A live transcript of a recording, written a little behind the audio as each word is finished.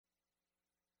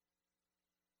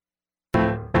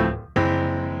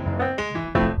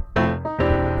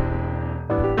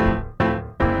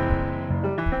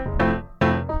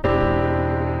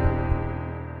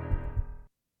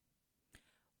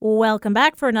Welcome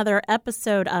back for another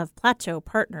episode of Plateau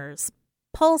Partners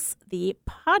Pulse, the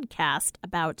podcast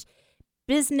about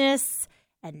business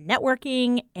and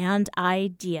networking and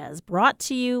ideas, brought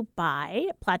to you by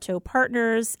Plateau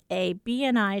Partners, a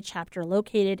BNI chapter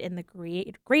located in the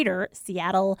greater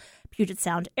Seattle, Puget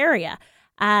Sound area.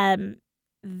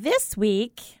 This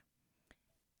week,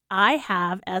 I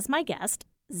have as my guest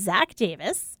Zach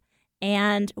Davis,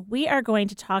 and we are going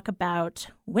to talk about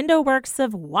WindowWorks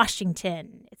of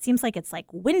Washington. It seems like it's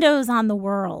like Windows on the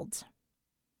world.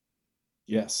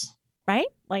 Yes. Right?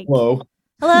 Like, hello.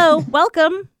 Hello,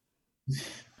 welcome.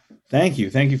 Thank you.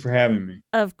 Thank you for having me.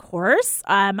 Of course.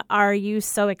 Are you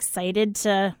so excited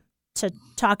to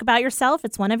talk about yourself?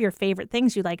 It's one of your favorite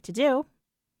things you like to do.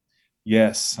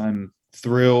 Yes, I'm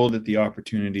thrilled at the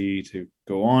opportunity to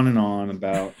go on and on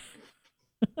about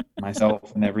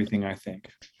myself and everything I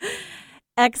think.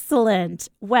 Excellent.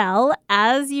 Well,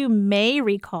 as you may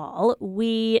recall,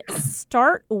 we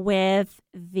start with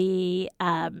the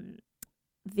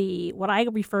what I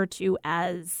refer to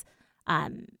as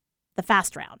the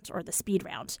fast round or the speed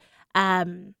round.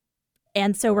 And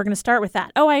so we're going to start with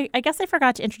that. Oh, I guess I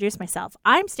forgot to introduce myself.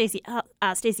 I'm Stacey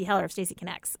Heller of Stacey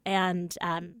Connects, and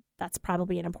that's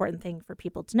probably an important thing for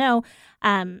people to know.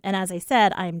 And as I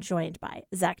said, I'm joined by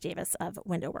Zach Davis of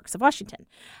WindowWorks of Washington.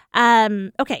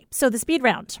 Okay, so the speed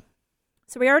round.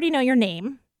 So we already know your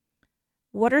name.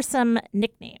 What are some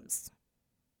nicknames?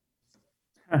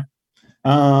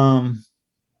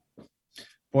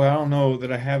 Boy, I don't know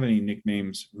that I have any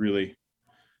nicknames really.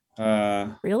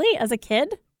 Really? As a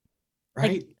kid?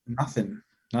 Right? Nothing.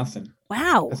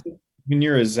 Wow. When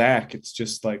you're a Zach, it's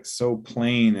just like so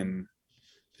plain and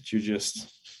that you're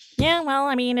just. Yeah, well,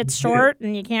 I mean, it's short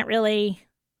and you can't really.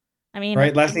 I mean,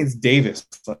 right. Last name's Davis.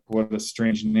 Like, what a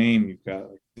strange name you've got.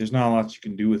 Like, there's not a lot you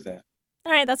can do with that.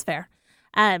 All right, that's fair.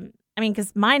 I mean,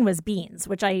 because mine was Beans,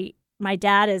 which my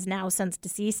dad is now since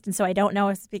deceased, and so I don't know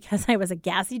if it's because I was a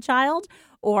gassy child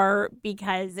or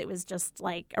because it was just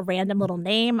like a random little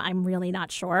name. I'm really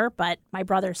not sure, but my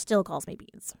brother still calls me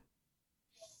Beans.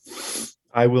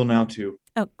 I will now too.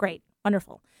 Oh, great.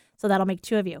 Wonderful. So that'll make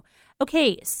two of you.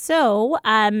 Okay, so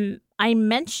I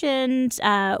mentioned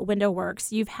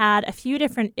WindowWorks. You've had a few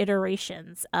different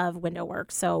iterations of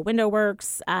WindowWorks. So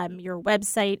WindowWorks, your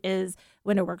website is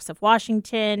WindowWorks of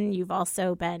Washington. You've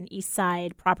also been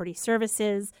Eastside Property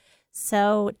Services.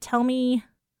 So tell me,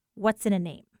 what's in a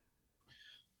name?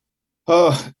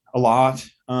 Oh, a lot.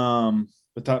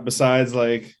 But besides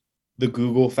like the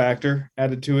Google factor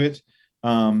added to it,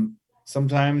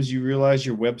 sometimes you realize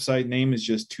your website name is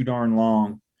just too darn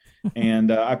long.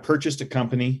 And I purchased a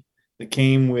company that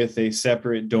came with a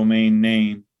separate domain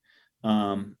name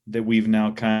that we've now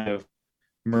kind of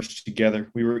merged together.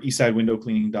 We were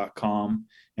eastsidewindowcleaning.com,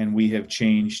 and we have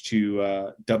changed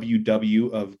to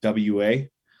WW of WA.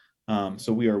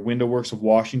 So we are WindowWorks of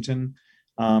Washington.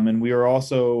 And we are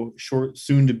also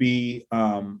soon to be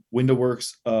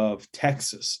WindowWorks of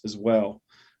Texas as well.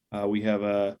 We have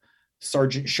a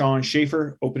Sergeant Sean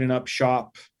Schaefer opening up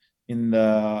shop in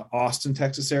the Austin,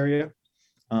 Texas area,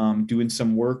 doing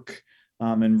some work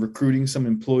and recruiting some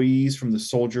employees from the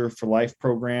Soldier for Life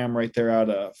program right there out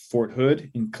of Fort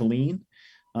Hood in Killeen.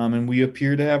 And we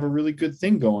appear to have a really good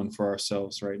thing going for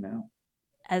ourselves right now.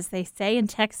 As they say in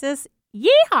Texas,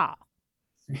 yeehaw!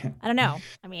 I don't know.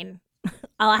 I mean,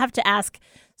 I'll have to ask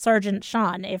Sergeant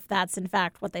Sean if that's in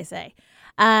fact what they say.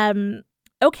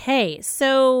 Okay,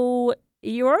 so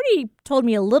you already told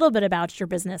me a little bit about your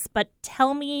business, but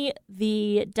tell me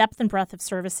the depth and breadth of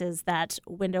services that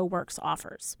WindowWorks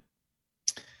offers.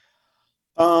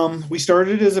 We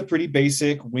started as a pretty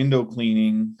basic window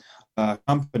cleaning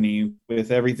company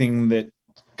with everything that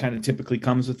kind of typically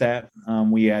comes with that.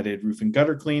 We added roof and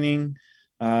gutter cleaning.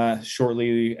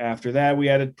 Shortly after that, we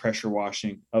added pressure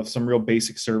washing of some real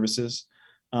basic services.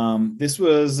 This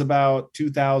was about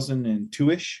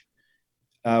 2002-ish.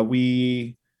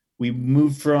 We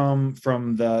moved from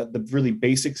the really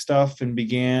basic stuff and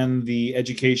began the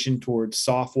education towards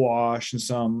soft wash and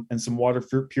some water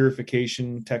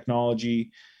purification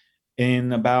technology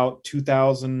in about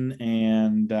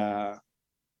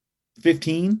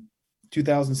 2015,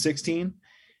 2016.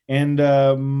 And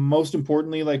most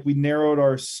importantly, like, we narrowed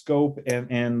our scope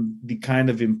and the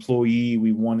kind of employee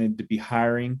we wanted to be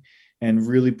hiring, and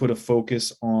really put a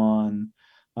focus on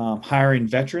hiring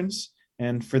veterans.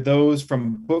 And for those,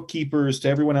 from bookkeepers to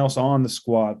everyone else on the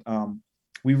squad,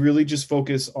 we really just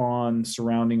focus on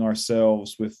surrounding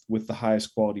ourselves with the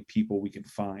highest quality people we can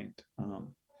find.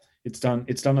 It's done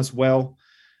us well.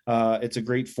 It's a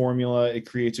great formula. It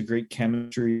creates a great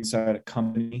chemistry inside a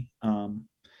company.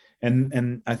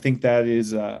 And I think that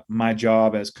is my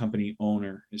job as company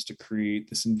owner, is to create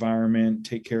this environment,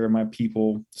 take care of my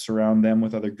people, surround them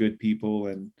with other good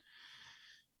people,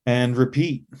 and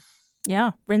repeat.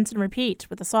 Yeah, rinse and repeat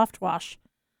with a soft wash.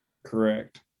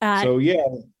 Correct. Uh, So yeah,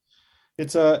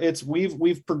 it's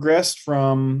we've progressed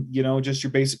from, just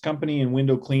your basic company and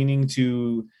window cleaning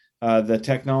to the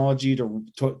technology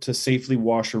to safely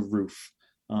wash a roof.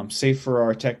 Safe for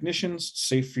our technicians,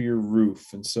 safe for your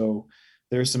roof. And so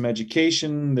there's some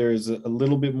education, there's a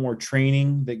little bit more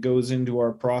training that goes into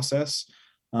our process.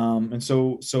 And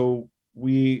so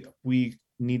we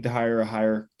need to hire a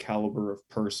higher caliber of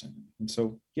person. And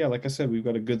so yeah, like I said, we've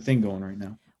got a good thing going right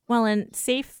now. well, and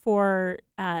safe for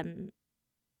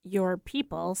your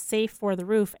people, safe for the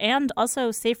roof, and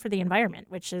also safe for the environment,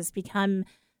 which has become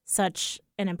such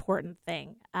an important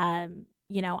thing.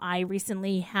 I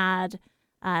recently had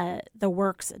the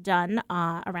works done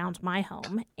around my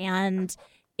home, and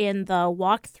in the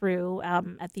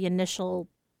walkthrough at the initial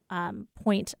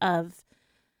point of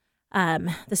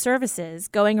the services,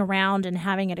 going around and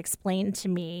having it explained to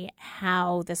me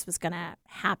how this was going to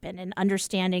happen, and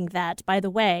understanding that, by the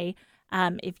way,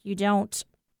 if you don't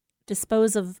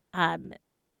dispose of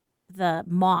the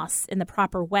moss in the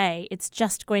proper way, it's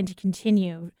just going to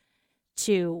continue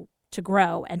to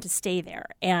grow and to stay there.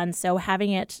 And so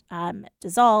having it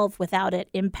dissolve without it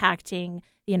impacting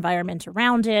the environment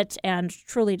around it and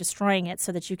truly destroying it,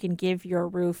 so that you can give your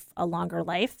roof a longer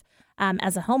life,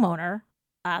 as a homeowner,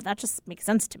 that just makes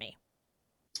sense to me.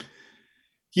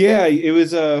 Yeah, it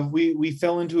was we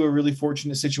fell into a really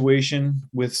fortunate situation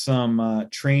with some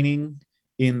training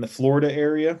in the Florida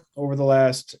area over the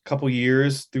last couple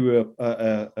years through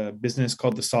a business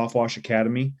called the Soft Wash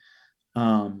Academy.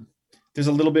 Um, there's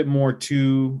a little bit more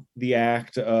to the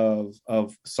act of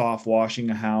soft washing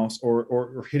a house,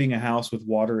 or hitting a house with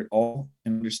water at all,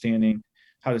 and understanding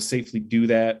how to safely do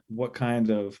that, what kind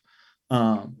of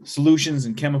solutions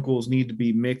and chemicals need to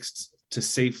be mixed to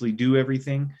safely do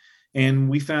everything. And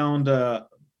we found a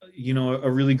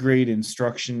really great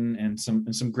instruction and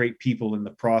some great people in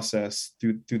the process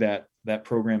through that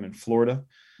program in Florida.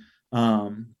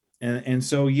 And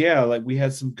so yeah, like, we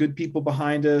had some good people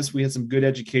behind us, we had some good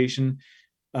education,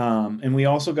 and we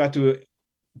also got to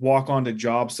walk onto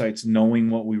job sites knowing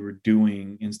what we were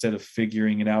doing instead of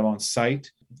figuring it out on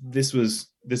site. This is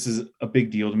a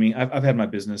big deal to me. I've had my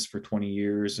business for 20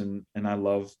 years, and I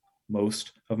love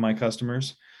most of my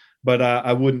customers, but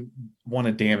I wouldn't want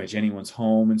to damage anyone's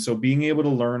home. And so being able to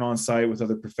learn on site with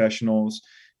other professionals,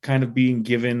 kind of being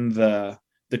given the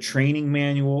training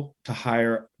manual to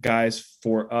hire guys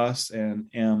for us, and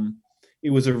it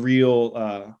was a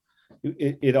real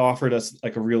it offered us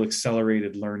like a real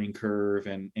accelerated learning curve,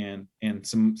 and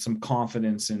some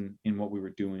confidence in what we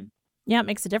were doing. Yeah, it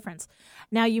makes a difference.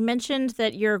 Now, you mentioned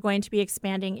that you're going to be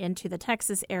expanding into the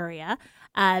Texas area.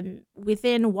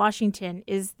 Within Washington,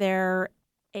 is there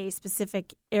a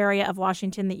specific area of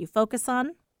Washington that you focus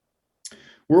on?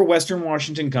 We're a Western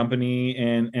Washington company,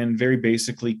 and very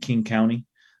basically King County.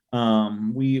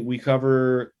 We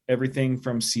cover everything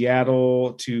from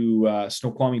Seattle to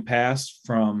Snoqualmie Pass,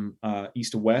 from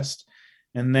east to west,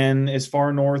 and then as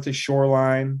far north as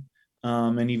Shoreline,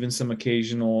 and even some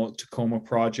occasional Tacoma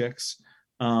projects.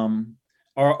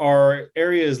 Our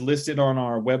area is listed on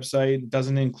our website. It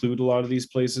doesn't include a lot of these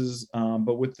places,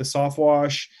 but with the soft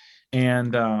wash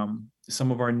and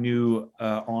some of our new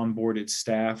onboarded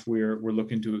staff, we're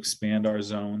looking to expand our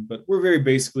zone. But we're very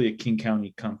basically a King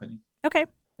County company. Okay.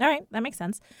 All right. That makes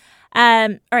sense.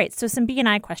 All right. So some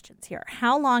B&I questions here.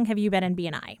 How long have you been in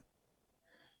B&I?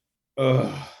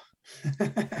 Ugh.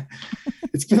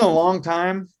 It's been a long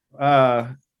time.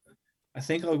 I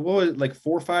think, like, what was it, like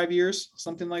 4 or 5 years,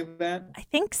 something like that. I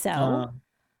think so. Uh,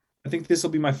 I think this will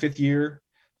be my fifth year.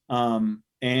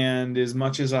 And as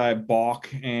much as I balk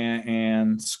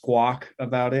and squawk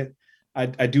about it, I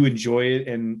do enjoy it,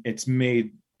 and it's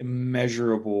made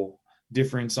immeasurable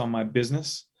difference on my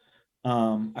business.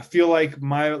 I feel like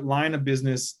my line of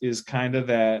business is kind of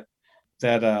that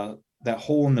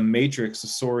hole in the matrix of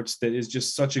sorts that is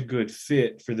just such a good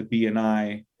fit for the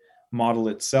BNI model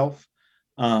itself.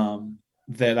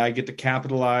 That I get to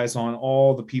capitalize on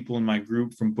all the people in my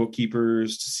group, from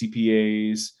bookkeepers to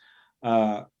CPAs,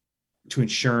 to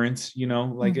insurance,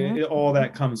 like all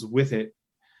that comes with it.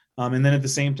 And then at the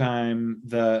same time,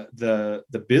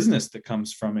 the business that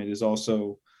comes from it is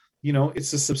also,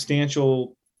 it's a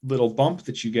substantial little bump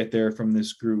that you get there from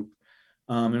this group.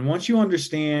 And once you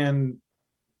understand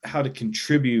how to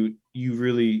contribute, you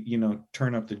really,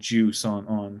 turn up the juice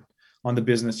on the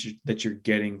business that you're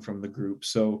getting from the group.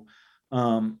 So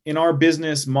in our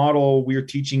business model, we're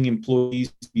teaching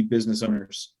employees to be business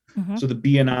owners. Mm-hmm. So the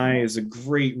BNI is a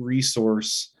great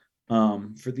resource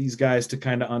for these guys to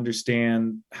kind of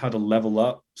understand how to level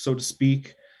up, so to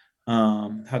speak,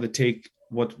 how to take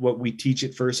what we teach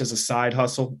at first as a side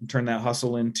hustle and turn that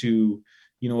hustle into,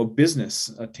 a business,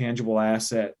 a tangible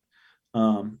asset.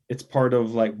 It's part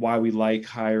of like why we like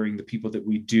hiring the people that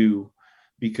we do,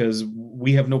 because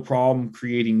we have no problem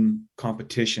creating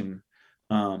competition.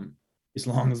 As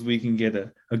long as we can get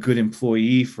a good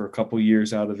employee for a couple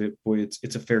years out of it, boy,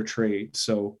 it's a fair trade.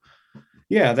 So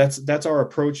yeah, that's our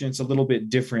approach, and it's a little bit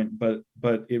different, but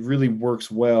it really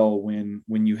works well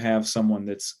when you have someone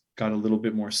that's got a little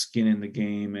bit more skin in the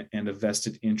game and a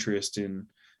vested interest in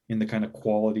the kind of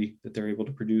quality that they're able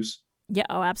to produce. Yeah.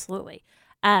 Oh, absolutely.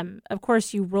 Of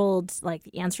course, you rolled like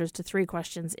the answers to three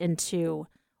questions into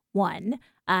one.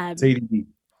 It's Um, ADD.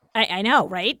 I know,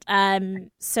 right?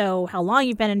 So how long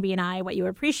you've been in BNI, what you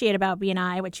appreciate about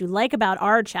BNI, what you like about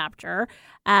our chapter.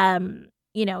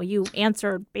 You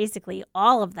answered basically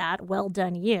all of that. Well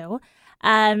done, you.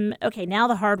 Okay, now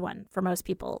the hard one for most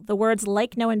people. The words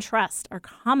like, know, and trust are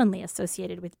commonly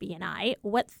associated with BNI.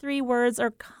 What three words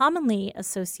are commonly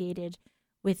associated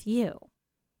with you?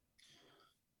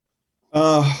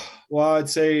 Uh, well, I'd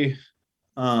say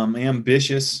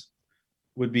ambitious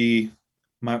would be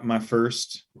my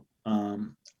first.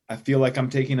 I feel like I'm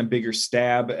taking a bigger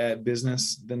stab at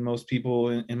business than most people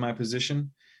in my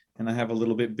position, and I have a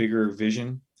little bit bigger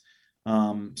vision.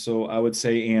 So I would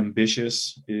say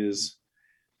ambitious is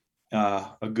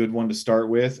a good one to start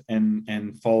with,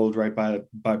 and followed right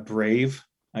by brave,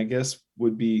 I guess,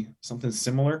 would be something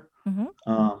similar.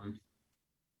 Mm-hmm. Um,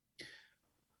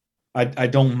 I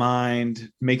don't mind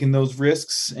making those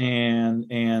risks and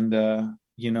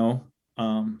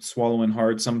swallowing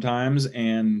hard sometimes,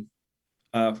 and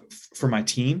for my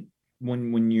team,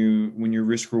 when your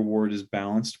risk reward is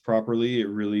balanced properly, it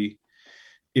really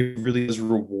is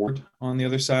reward on the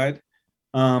other side.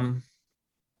 um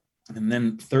and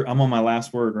then third, I'm on my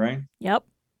last word, right? Yep.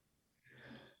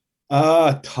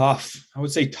 Tough. I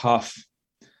would say tough.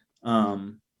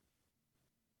 um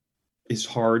it's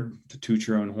hard to toot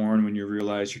your own horn when you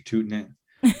realize you're tooting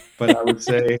it, but I would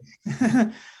say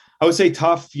I would say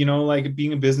tough. Like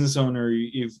being a business owner,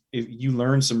 if you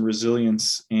learn some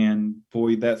resilience, and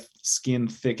boy, that skin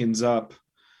thickens up.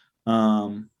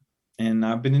 Um, and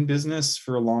I've been in business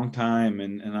for a long time,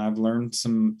 and I've learned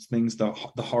some things the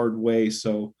hard way.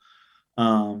 So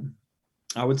um,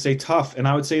 I would say tough, and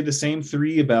I would say the same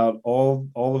three about all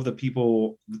of the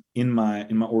people in my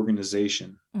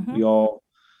organization. Mm-hmm. We all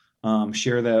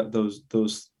share that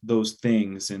those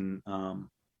things, and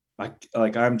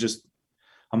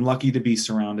I'm lucky to be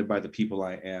surrounded by the people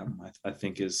I am. I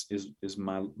think is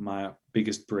my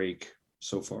biggest break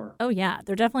so far. Oh, yeah.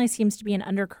 There definitely seems to be an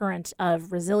undercurrent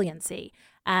of resiliency.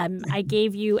 I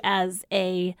gave you as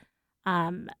a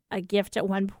gift at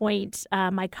one point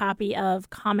my copy of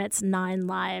Comet's Nine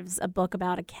Lives, a book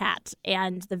about a cat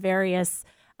and the various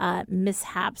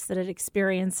mishaps that it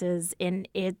experiences in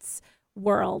its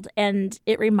world. And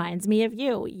it reminds me of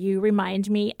you. You remind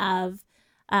me of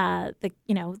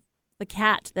the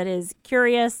cat that is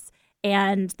curious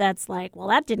and that's like, well,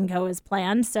 that didn't go as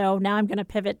planned, so now I'm going to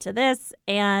pivot to this,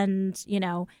 and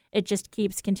it just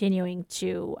keeps continuing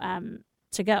to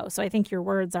go. So I think your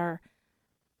words are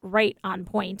right on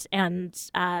point, and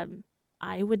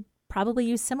I would probably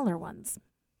use similar ones.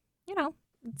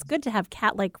 It's good to have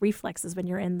cat-like reflexes when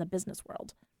you're in the business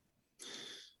world.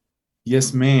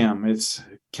 Yes, ma'am. It's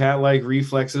cat-like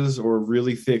reflexes or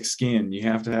really thick skin. You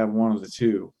have to have one of the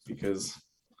two, because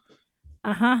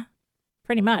Uh-huh.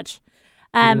 Pretty much.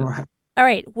 Um, all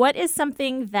right. What is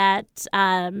something that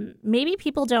maybe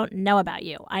people don't know about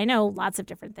you? I know lots of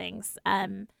different things,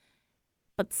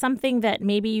 but something that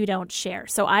maybe you don't share.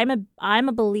 So I'm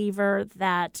a believer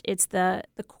that it's the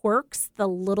quirks, the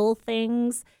little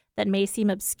things that may seem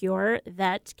obscure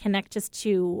that connect us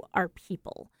to our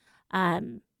people.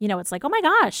 It's like, oh my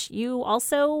gosh, you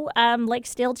also like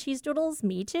stale cheese doodles?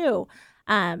 Me too.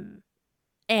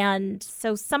 And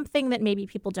so something that maybe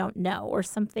people don't know, or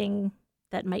something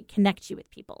that might connect you with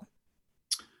people.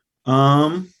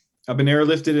 I've been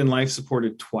airlifted and life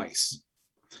supported twice.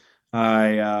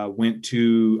 I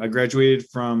graduated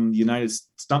from the United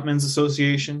Stuntmen's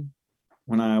Association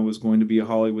when I was going to be a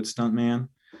Hollywood stuntman.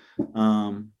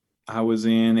 I was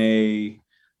in a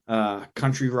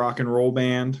country rock and roll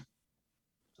band.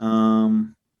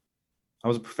 I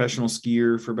was a professional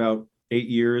skier for about 8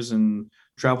 years and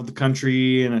traveled the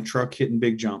country in a truck hitting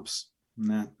big jumps.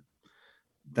 And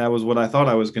that was what I thought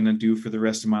I was going to do for the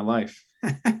rest of my life.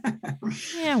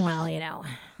 Yeah, well,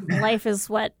 life is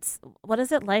what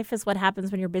is it? Life is what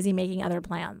happens when you're busy making other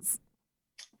plans.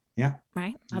 Yeah.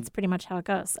 Right? That's pretty much how it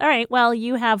goes. All right. Well,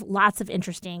 you have lots of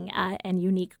interesting and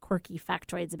unique, quirky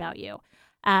factoids about you.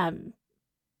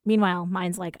 Meanwhile,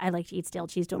 mine's like, I like to eat stale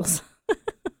cheese doodles.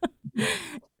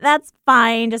 That's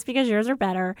fine, just because yours are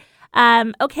better.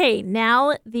 Okay,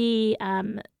 now the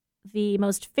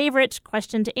most favorite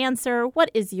question to answer.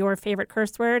 What is your favorite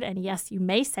curse word? And yes, you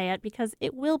may say it because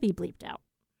it will be bleeped out.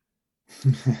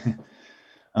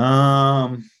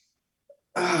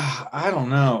 I don't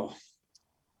know.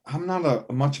 I'm not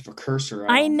a much of a cursor.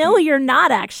 I know you're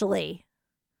not, actually.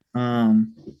 I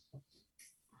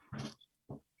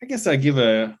guess I give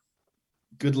a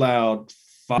good loud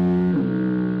fuck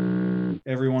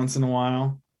every once in a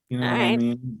while. You know All what right. I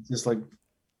mean? Just like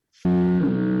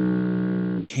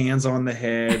hands on the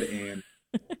head and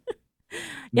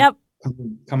Yep.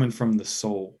 coming from the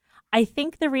soul. I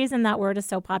think the reason that word is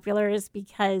so popular is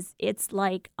because it's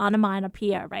like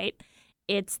onomatopoeia, right?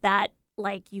 It's that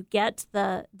like you get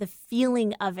the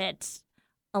feeling of it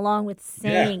along with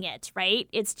saying it, right?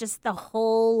 It's just the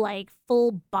whole like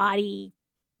full body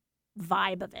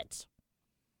vibe of it.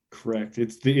 Correct.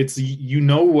 It's you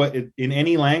know what in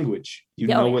any language you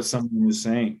know yeah. what someone is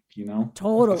saying. You know,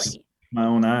 Totally. My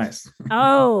own eyes.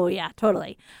 Oh yeah,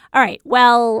 totally. All right.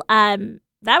 Well,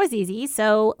 that was easy.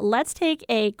 So let's take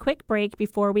a quick break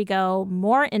before we go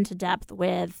more into depth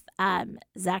with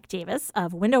Zach Davis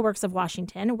of WindowWorks of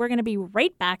Washington. We're going to be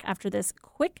right back after this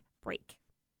quick break.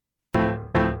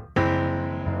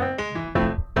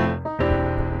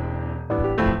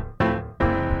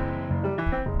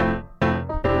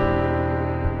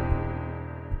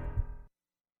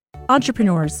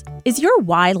 Entrepreneurs, is your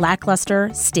why lackluster,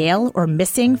 stale, or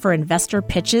missing for investor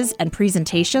pitches and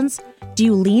presentations? Do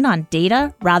you lean on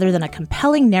data rather than a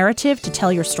compelling narrative to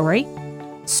tell your story?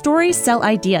 Stories sell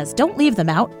ideas, don't leave them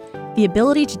out. The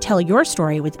ability to tell your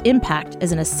story with impact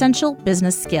is an essential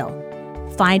business skill.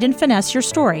 Find and finesse your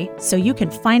story so you can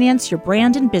finance your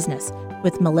brand and business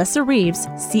with Melissa Reeves,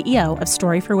 CEO of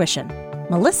Story Fruition.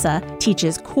 Melissa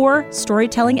teaches core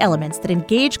storytelling elements that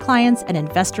engage clients and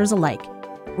investors alike.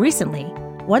 Recently,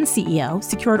 one CEO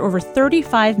secured over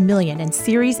 $35 million in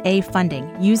Series A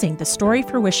funding using the Story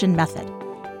Fruition method.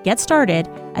 Get started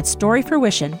at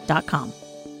storyfruition.com.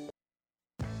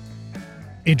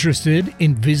 Interested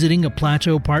in visiting a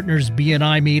Plateau Partners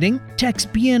BNI meeting?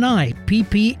 Text BNI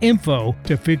PP Info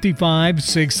to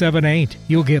 55678.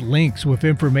 You'll get links with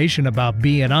information about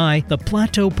BNI, the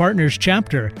Plateau Partners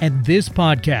chapter, and this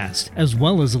podcast, as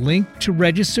well as a link to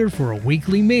register for a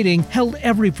weekly meeting held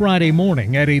every Friday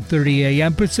morning at 8:30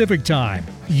 a.m. Pacific Time.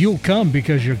 You'll come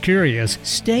because you're curious,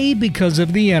 stay because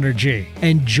of the energy,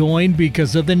 and join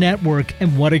because of the network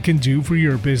and what it can do for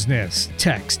your business.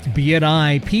 Text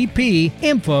BNI PP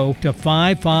Info to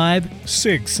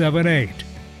 55678.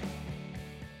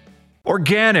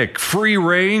 Organic, free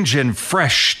range, and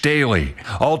fresh daily.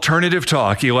 Alternative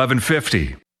Talk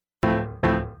 1150.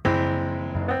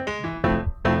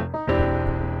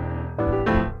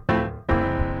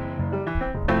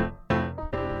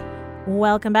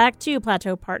 Welcome back to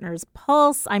Plateau Partners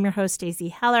Pulse. I'm your host, Stacey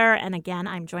Heller, and again,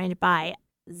 I'm joined by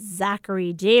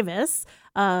Zachary Davis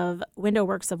of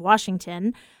WindowWorks of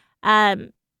Washington.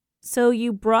 So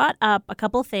you brought up a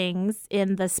couple things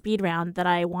in the speed round that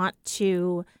I want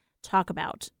to talk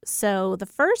about. So the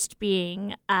first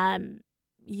being,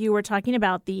 you were talking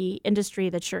about the industry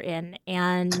that you're in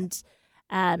and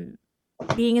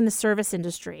being in the service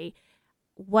industry.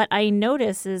 What I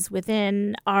notice is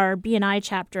within our BNI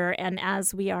chapter, and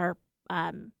as we are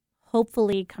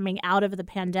hopefully coming out of the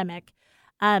pandemic,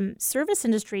 service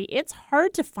industry, it's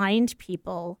hard to find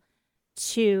people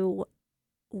to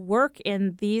work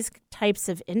in these types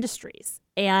of industries.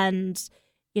 And,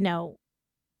 you know,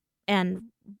 and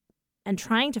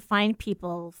trying to find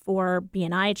people for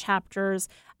BNI chapters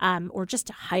or just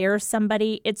to hire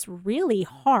somebody, it's really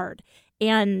hard.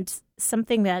 And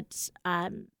something that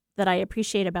that I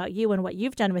appreciate about you and what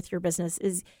you've done with your business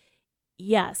is,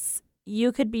 yes,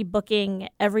 you could be booking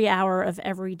every hour of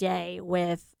every day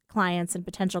with clients and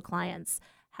potential clients.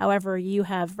 However, you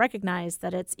have recognized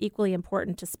that it's equally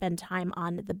important to spend time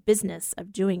on the business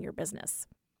of doing your business.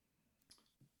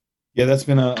 Yeah, that's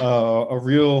been a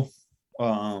real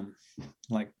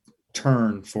like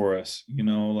turn for us, you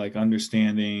know, like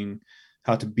understanding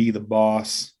how to be the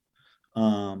boss,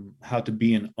 how to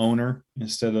be an owner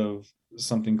instead of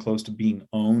something close to being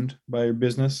owned by your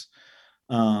business.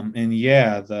 And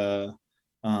yeah, the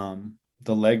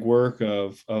legwork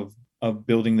of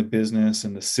building the business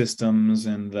and the systems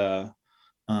and the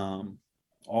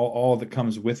all that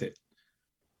comes with it.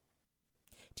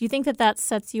 Do you think that that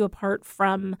sets you apart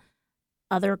from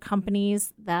other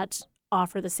companies that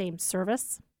offer the same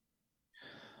service?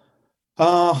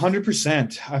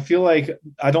 100%.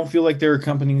 I don't feel like there are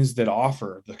companies that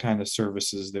offer the kind of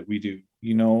services that we do.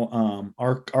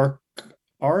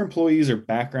 Our employees are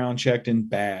background checked and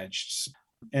badged,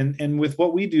 and with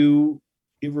what we do,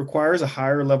 it requires a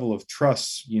higher level of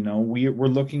trust. We're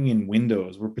looking in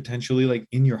windows. We're potentially like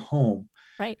in your home,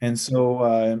 Right. and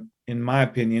so in my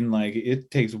opinion, like it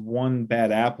takes one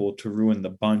bad apple to ruin the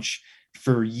bunch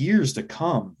for years to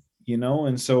come.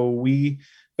 And so we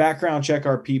background check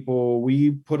our people.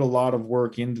 We put a lot of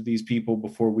work into these people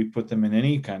before we put them in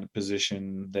any kind of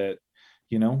position that,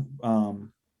 you know,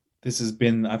 um,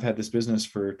 I've had this business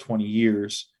for 20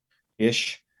 years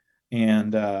ish.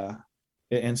 And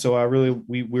so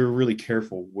we're really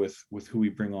careful with who we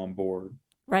bring on board.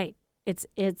 Right. It's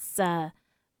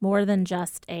more than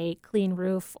just a clean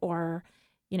roof or,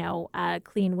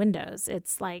 clean windows.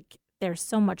 It's like there's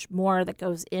so much more that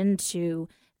goes into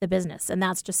the business, and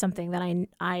that's just something that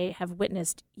I have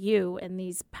witnessed you in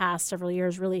these past several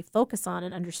years really focus on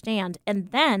and understand.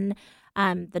 And then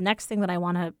the next thing that I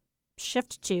want to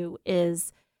shift to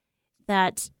is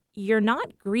that you're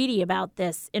not greedy about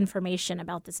this information,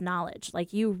 about this knowledge.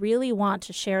 Like you really want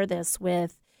to share this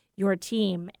with your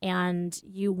team and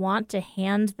you want to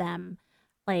hand them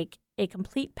like a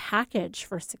complete package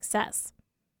for success.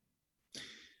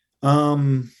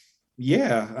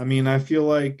 Yeah, I mean,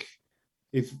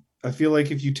 if I feel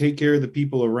like if you take care of the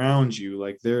people around you,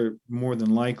 like they're more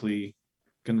than likely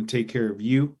going to take care of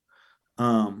you.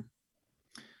 Um,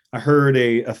 I heard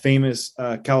a famous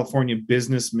California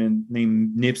businessman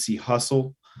named Nipsey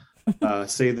Hussle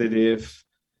say that if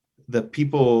the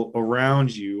people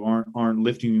around you aren't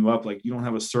lifting you up, like you don't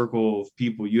have a circle of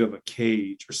people, you have a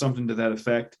cage or something to that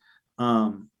effect.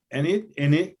 And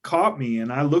it caught me,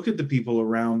 and I looked at the people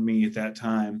around me at that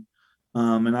time,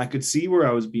 and I could see where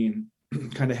I was being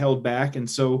kind of held back. And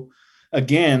so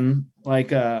again,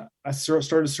 like I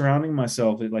started surrounding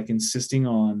myself with like insisting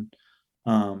on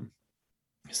um,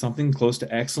 something close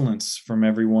to excellence from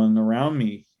everyone around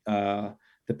me.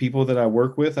 The people that I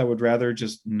work with, I would rather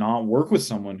just not work with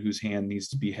someone whose hand needs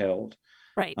to be held.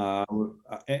 Right. Uh,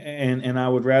 and I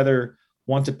would rather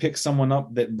want to pick someone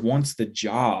up that wants the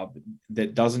job,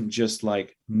 that doesn't just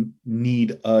like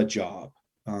need a job.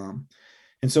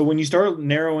 And so when you start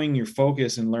narrowing your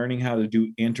focus and learning how to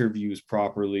do interviews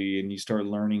properly, and you start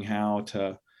learning how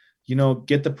to,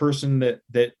 get the person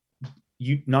that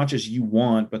you, not just you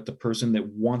want, but the person that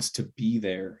wants to be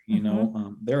there,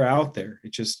 they're out there.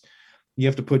 It just, you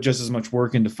have to put just as much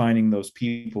work into finding those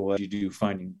people as you do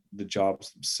finding the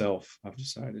jobs themselves, I've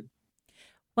decided.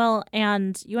 Well,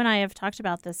 and you and I have talked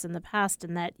about this in the past,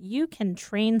 in that you can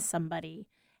train somebody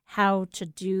how to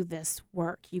do this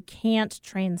work. You can't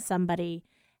train somebody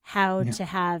how Yeah. to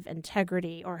have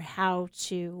integrity or how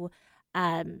to,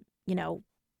 um, you know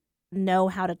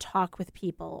how to talk with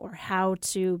people or how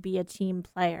to be a team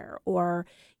player or,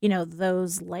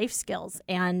 those life skills.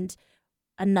 And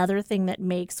another thing that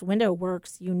makes Window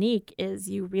Works unique is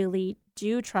you really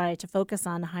do try to focus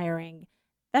on hiring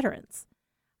veterans.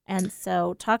 And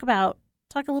so talk a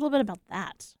little bit about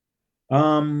that.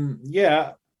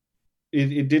 Yeah,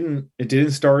 it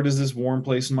didn't start as this warm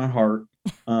place in my heart.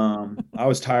 I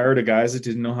was tired of guys that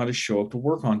didn't know how to show up to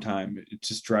work on time. It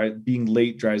just being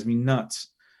late drives me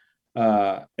nuts.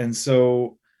 And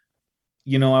so,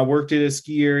 I worked at a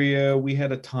ski area. We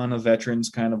had a ton of veterans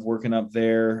kind of working up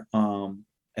there,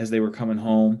 as they were coming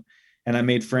home, and I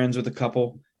made friends with a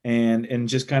couple, and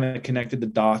just kind of connected the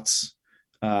dots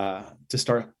to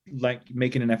start like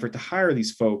making an effort to hire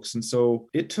these folks. And so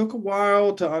it took a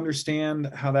while to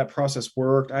understand how that process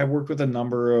worked. I worked with a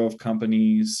number of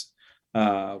companies.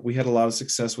 We had a lot of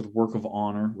success with Work of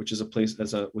Honor, which is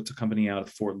a company out of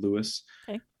Fort Lewis.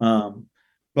 Okay.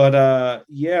 But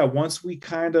yeah, once we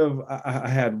I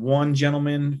had one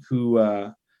gentleman who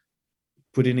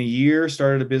put in a year,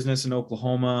 started a business in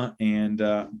Oklahoma, and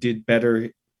did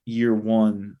better year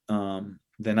one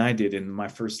than I did in my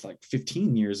first like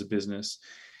 15 years of business.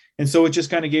 And so it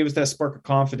just kind of gave us that spark of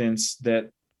confidence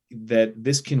that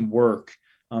this can work.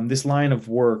 This line of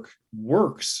work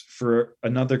works for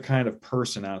another kind of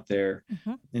person out there.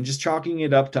 Mm-hmm. And just chalking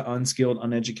it up to unskilled,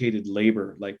 uneducated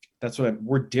labor. Like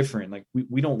we're different. Like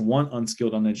we don't want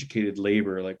unskilled, uneducated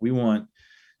labor. Like we want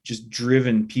just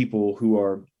driven people who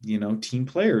are, team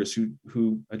players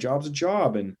who a job's a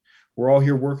job, and we're all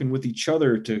here working with each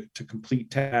other to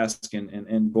complete tasks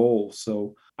and goals.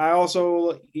 So I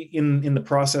also, in the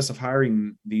process of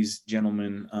hiring these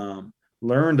gentlemen,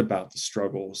 learned about the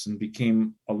struggles and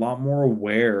became a lot more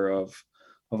aware of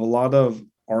a lot of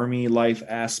Army life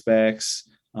aspects,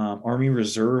 Army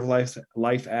Reserve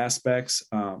life aspects.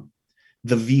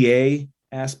 The VA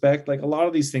aspect, like a lot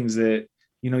of these things that,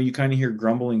 you kind of hear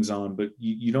grumblings on, but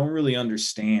you don't really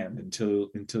understand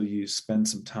until you spend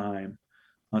some time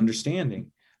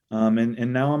understanding.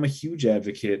 And now I'm a huge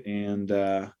advocate, and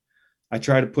I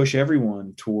try to push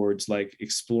everyone towards like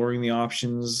exploring the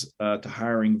options to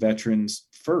hiring veterans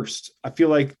first. I feel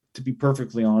like, to be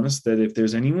perfectly honest, that if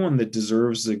there's anyone that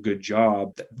deserves a good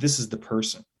job, this is the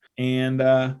person. And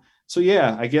so,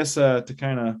 yeah, I guess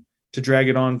to drag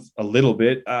it on a little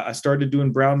bit, I started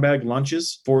doing brown bag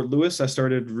lunches, Fort Lewis. I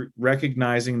started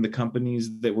recognizing the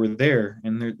companies that were there,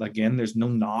 and there's no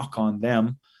knock on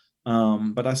them.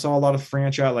 But I saw a lot of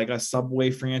franchise, like a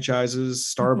Subway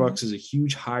franchises. Starbucks is a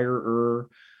huge hirer.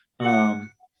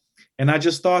 And I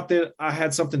just thought that I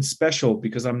had something special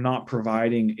because I'm not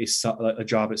providing a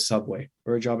job at Subway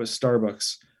or a job at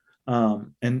Starbucks.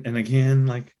 And again,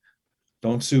 like,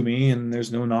 don't sue me, and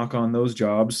there's no knock on those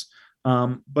jobs.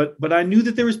 But I knew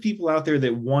that there was people out there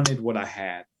that wanted what I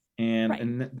had.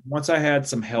 And once I had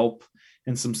some help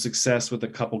and some success with a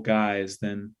couple guys,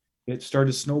 then it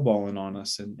started snowballing on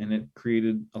us, and it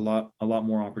created a lot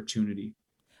more opportunity.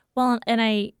 Well, and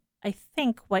I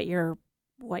think what you're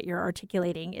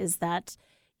articulating is that,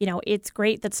 it's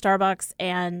great that Starbucks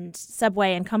and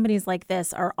Subway and companies like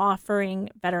this are offering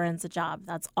veterans a job.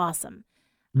 That's awesome.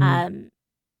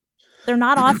 They're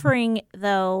not offering,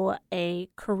 though, a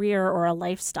career or a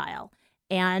lifestyle,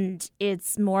 and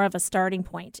it's more of a starting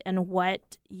point. And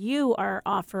what you are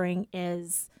offering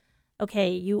is,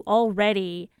 okay, you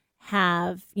already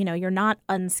have, you're not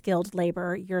unskilled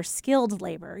labor, you're skilled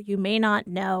labor. You may not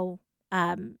know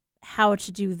how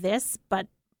to do this, but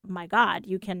my God,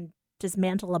 you can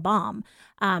dismantle a bomb.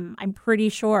 I'm pretty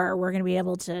sure we're going to be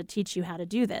able to teach you how to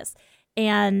do this.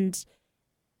 And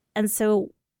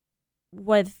so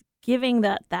with giving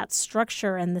that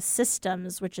structure and the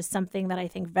systems, which is something that I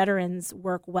think veterans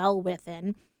work well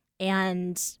within,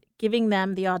 and giving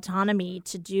them the autonomy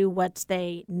to do what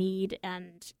they need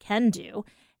and can do,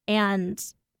 and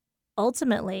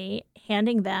ultimately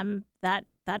handing them that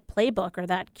playbook or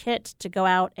that kit to go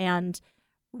out and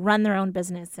run their own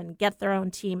business and get their own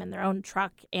team and their own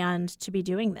truck and to be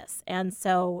doing this. And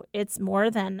so it's more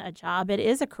than a job. It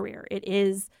is a career. It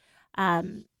is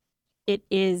an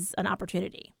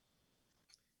opportunity.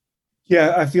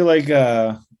 Yeah, I feel like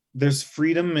there's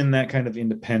freedom in that kind of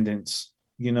independence,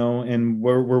 and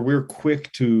where we're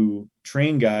quick to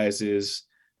train guys is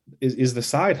the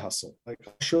side hustle. Like,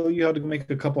 I'll show you how to make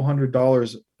a couple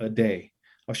 $100 a day.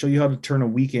 I'll show you how to turn a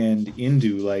weekend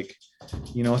into like,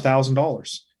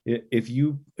 $1,000. If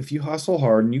you hustle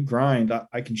hard and you grind,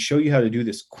 I can show you how to do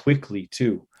this quickly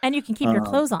too. And you can keep your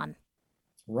clothes on.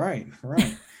 Right.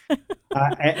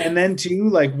 And then too,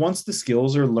 like, once the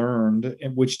skills are learned,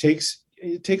 which takes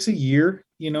a year,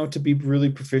 to be really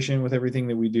proficient with everything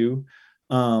that we do.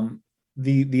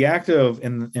 The act of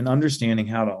and understanding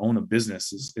how to own a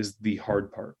business is the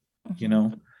hard part,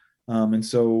 and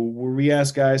so we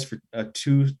ask guys for a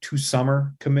two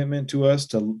summer commitment to us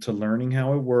to learning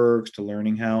how it works, to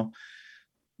learning how,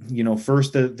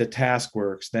 first the task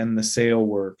works, then the sale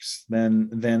works, then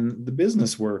the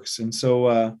business works. And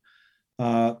so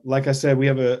like I said, we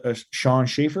have a Sean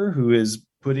Schaefer who has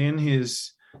put in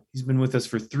he's been with us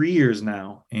for 3 years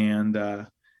now, and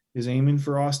is aiming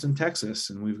for Austin, Texas.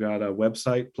 And we've got a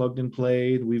website plugged and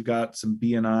played. We've got some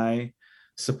BNI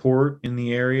support in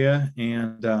the area,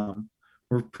 and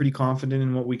we're pretty confident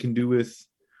in what we can do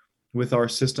with our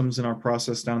systems and our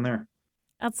process down there.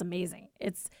 That's amazing.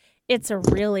 It's a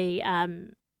really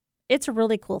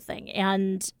cool thing.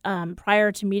 And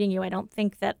prior to meeting you, I don't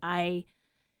think that I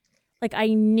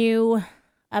knew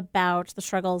about the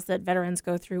struggles that veterans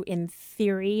go through in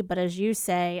theory, but as you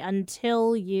say,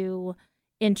 until you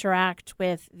interact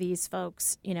with these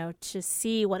folks, to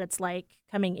see what it's like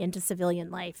coming into civilian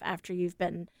life after you've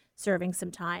been serving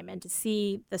some time, and to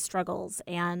see the struggles,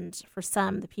 and for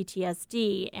some the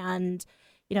PTSD, and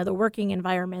the working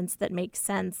environments that make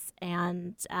sense,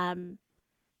 and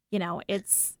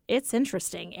it's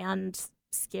interesting and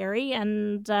scary,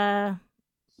 and sometimes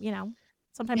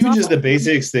even awful. Just the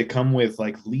basics that come with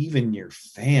like leaving your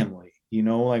family,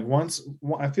 like I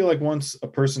feel like once a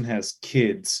person has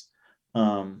kids,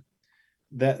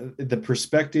 that the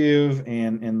perspective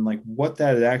and like what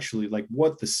that actually, like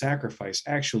what the sacrifice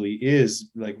actually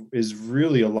is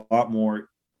really a lot more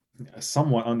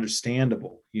somewhat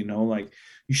understandable. Like,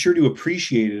 you sure do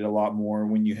appreciate it a lot more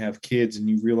when you have kids and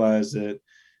you realize that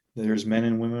there's men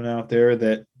and women out there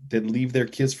that leave their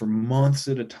kids for months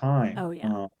at a time. Oh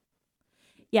yeah.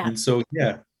 Yeah. And so,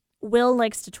 yeah. Will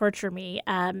likes to torture me.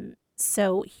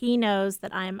 So he knows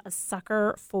that I'm a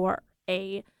sucker for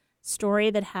a story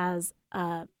that has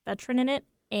a veteran in it,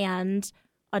 and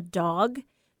a dog.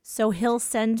 So he'll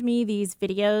send me these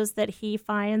videos that he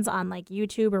finds on like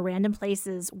YouTube or random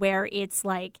places where it's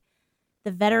like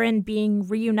the veteran being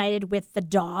reunited with the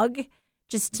dog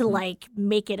just to like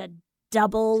make it a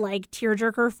double like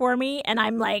tearjerker for me. And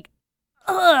I'm like,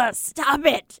 ugh, stop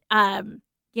it.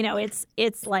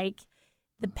 It's like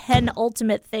the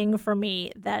penultimate thing for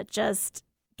me that just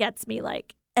gets me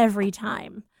like every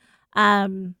time.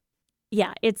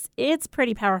 It's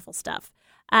pretty powerful stuff.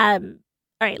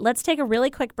 All right, let's take a really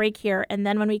quick break here. And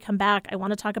then when we come back, I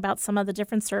want to talk about some of the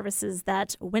different services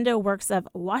that WindowWorks of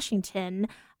Washington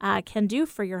can do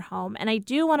for your home. And I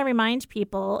do want to remind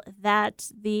people that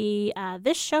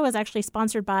this show is actually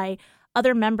sponsored by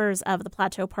other members of the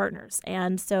Plateau Partners.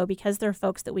 And so because they're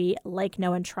folks that we like,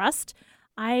 know, and trust,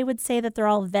 I would say that they're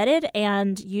all vetted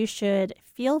and you should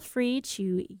feel free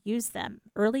to use them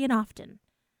early and often.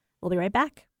 We'll be right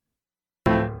back.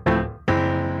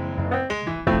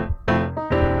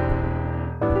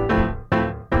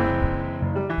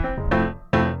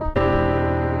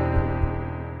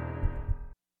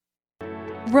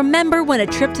 Remember when a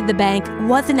trip to the bank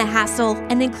wasn't a hassle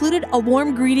and included a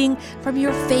warm greeting from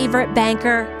your favorite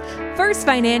banker? First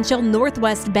Financial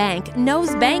Northwest Bank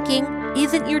knows banking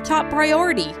isn't your top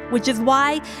priority, which is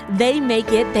why they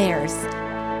make it theirs.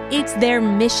 It's their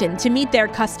mission to meet their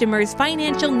customers'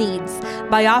 financial needs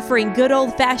by offering good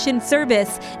old-fashioned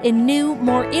service in new,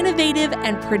 more innovative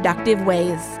and productive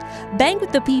ways. Bank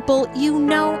with the people you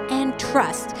know and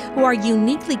trust who are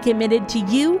uniquely committed to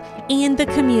you and the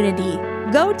community.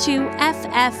 Go to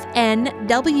ffnwb.com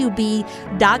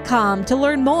to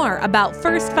learn more about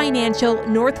First Financial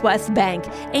Northwest Bank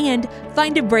and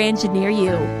find a branch near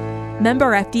you.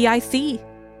 Member FDIC.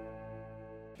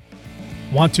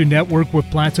 Want to network with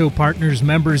Plateau Partners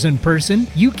members in person?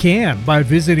 You can by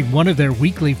visiting one of their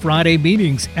weekly Friday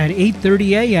meetings at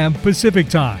 8:30 a.m. Pacific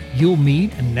Time. You'll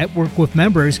meet and network with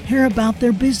members, hear about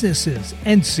their businesses,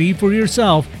 and see for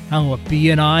yourself how a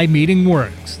BNI meeting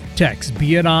works. Text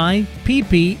BNI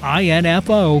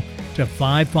PPINFO to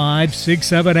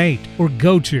 55678 or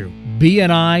go to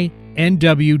bninw.com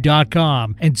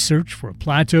and search for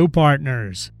Plateau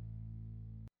Partners.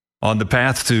 On the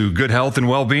path to good health and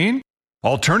well-being?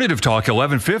 Alternative Talk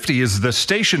 1150 is the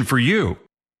station for you.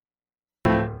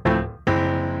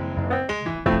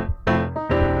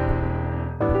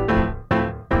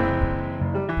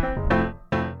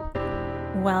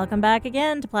 Welcome back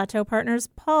again to Plateau Partners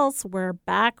Pulse. We're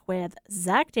back with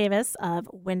Zach Davis of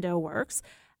WindowWorks.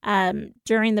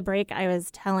 During the break, I was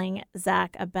telling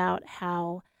Zach about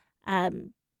how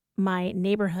my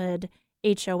neighborhood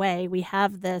HOA, we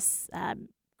have this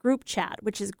group chat,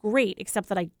 which is great, except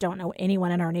that I don't know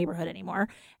anyone in our neighborhood anymore.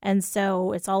 And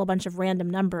so it's all a bunch of random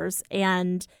numbers.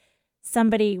 And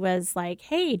somebody was like,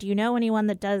 hey, do you know anyone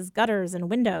that does gutters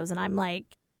and windows? And I'm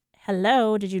like,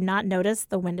 hello, did you not notice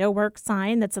the WindowWorks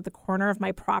sign that's at the corner of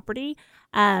my property?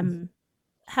 However,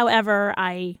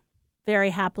 I very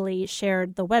happily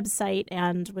shared the website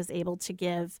and was able to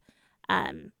give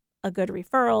a good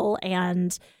referral.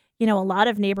 And a lot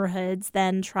of neighborhoods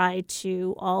then try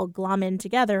to all glom in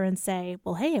together and say,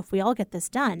 well, hey, if we all get this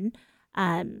done,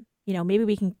 maybe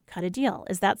we can cut a deal.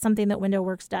 Is that something that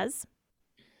WindowWorks does?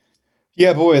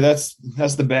 Yeah, boy, that's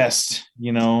the best.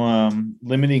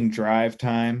 Limiting drive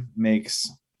time makes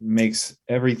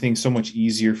everything so much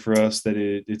easier for us that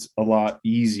it's a lot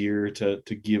easier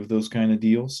to give those kind of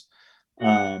deals.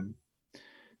 And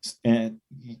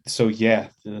so, yeah,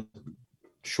 the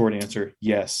short answer,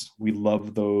 yes, we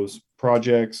love those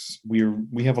projects. We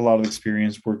have a lot of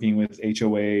experience working with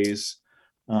HOAs,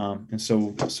 and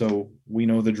so we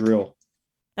know the drill.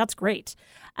 That's great.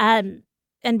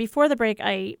 And before the break,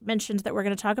 I mentioned that we're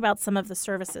going to talk about some of the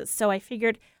services. So I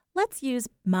figured let's use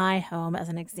my home as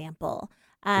an example.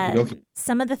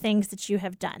 Some of the things that you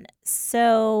have done.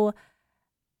 So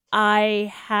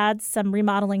I had some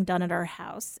remodeling done at our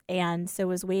house, and so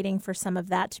was waiting for some of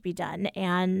that to be done.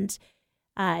 And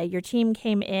your team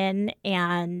came in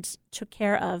and took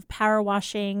care of power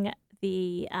washing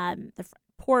the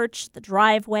porch, the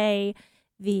driveway,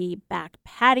 the back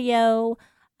patio.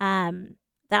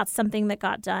 That's something that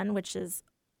got done, which is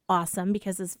awesome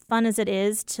because as fun as it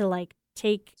is to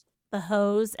take the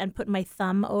hose and put my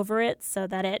thumb over it so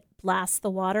that it blasts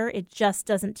the water, it just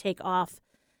doesn't take off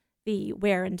the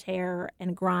wear and tear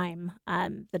and grime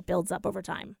that builds up over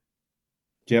time.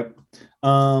 Yep.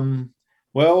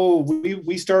 Well,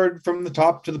 we started from the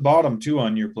top to the bottom too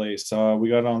on your place. We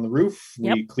got on the roof,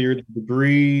 we cleared the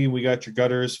debris, we got your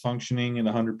gutters functioning at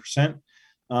 100%.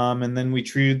 And then we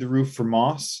treated the roof for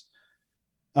moss.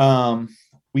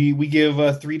 We give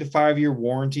a 3 to 5 year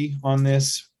warranty on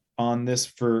this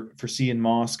for seeing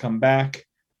moss come back.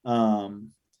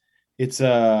 It's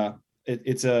a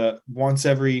once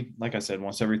every, like I said,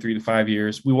 once every 3 to 5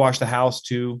 years. We wash the house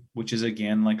too, which is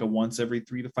again like a once every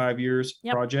 3 to 5 years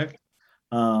Yep. project.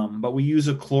 But we use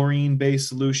a chlorine-based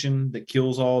solution that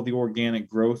kills all the organic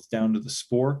growth down to the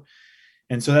spore.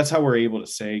 And so that's how we're able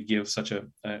to give such a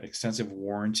extensive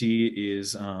warranty,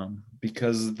 is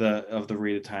because of the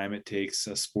rate of time it takes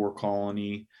a spore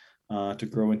colony to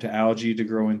grow into algae, to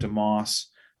grow into moss.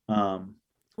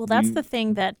 Well, that's the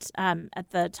thing that at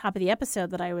the top of the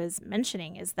episode that I was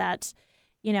mentioning, is that,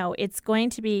 it's going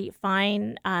to be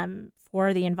fine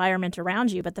for the environment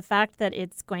around you, but the fact that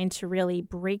it's going to really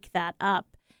break that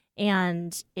up,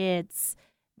 and it's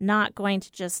not going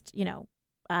to just,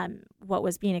 what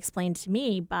was being explained to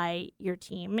me by your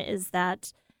team is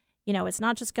that, it's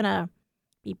not just going to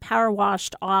be power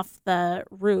washed off the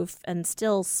roof and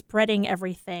still spreading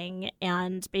everything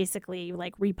and basically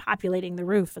like repopulating the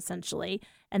roof essentially,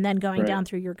 and then going down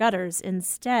through your gutters.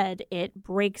 Instead, it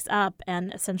breaks up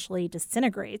and essentially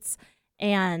disintegrates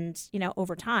and,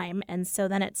 over time. And so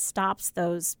then it stops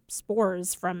those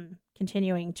spores from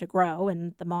continuing to grow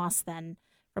and the moss then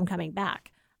from coming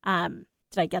back. Did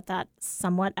I get that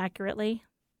somewhat accurately?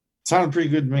 Sounded pretty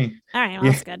good to me. All right,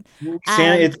 well, that's good.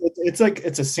 It's a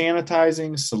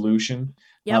sanitizing solution.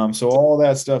 Yep. So all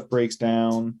that stuff breaks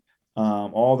down,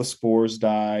 all the spores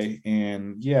die,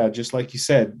 and yeah, just like you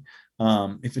said,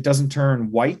 if it doesn't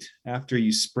turn white after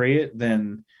you spray it,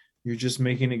 then you're just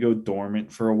making it go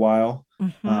dormant for a while.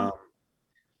 Mm-hmm.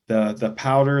 The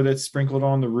powder that's sprinkled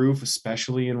on the roof,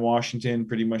 especially in Washington,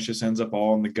 pretty much just ends up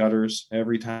all in the gutters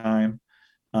every time.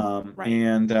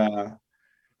 And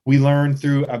we learned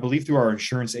through our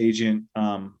insurance agent,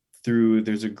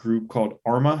 there's a group called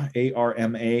ARMA,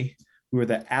 ARMA, who are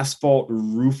the Asphalt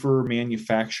Roofer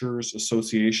Manufacturers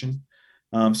Association.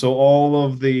 So all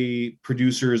of the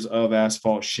producers of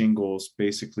asphalt shingles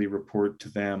basically report to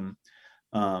them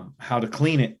how to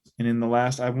clean it. And in the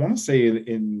last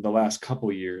couple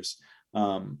of years,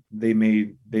 they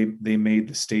made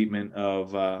the statement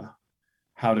of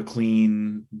how to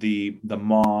clean the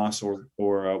moss or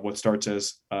what starts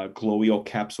as glowial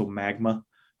capsule magma,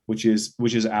 which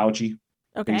is algae,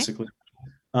 basically.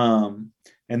 And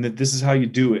that this is how you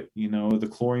do it. The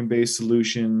chlorine-based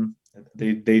solution,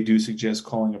 they do suggest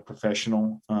calling a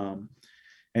professional.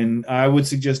 And I would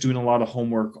suggest doing a lot of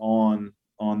homework on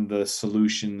the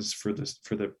solutions for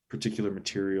the particular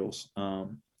materials.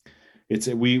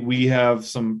 We have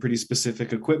some pretty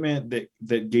specific equipment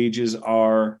that gauges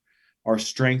our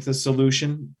strength of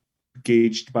solution,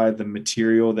 gauged by the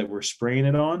material that we're spraying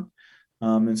it on.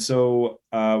 And so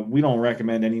we don't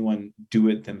recommend anyone do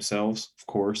it themselves, of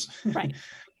course. Right.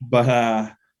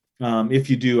 But if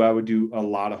you do, I would do a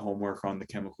lot of homework on the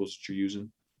chemicals that you're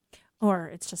using. Or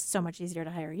it's just so much easier to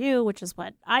hire you, which is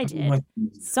what I did.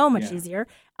 So much easier.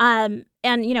 And,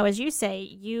 as you say,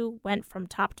 you went from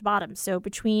top to bottom. So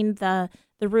between the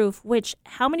roof, which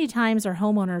how many times are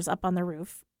homeowners up on the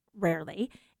roof? Rarely.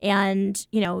 And,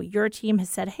 your team has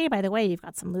said, hey, by the way, you've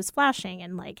got some loose flashing,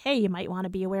 and like, hey, you might want to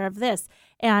be aware of this,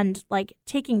 and like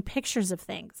taking pictures of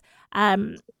things.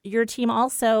 Your team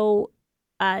also,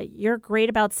 you're great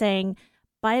about saying,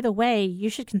 by the way, you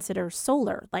should consider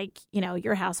solar. Like,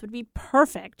 your house would be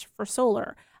perfect for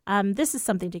solar. This is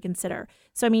something to consider.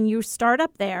 So, you start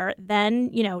up there, then,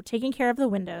 taking care of the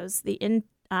windows, the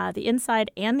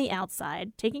inside and the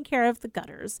outside, taking care of the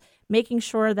gutters, making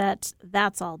sure that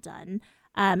that's all done.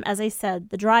 As I said,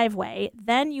 the driveway.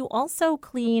 Then you also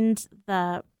cleaned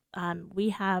we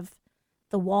have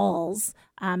the walls,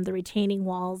 the retaining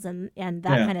walls and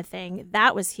that kind of thing.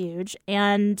 That was huge.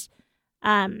 And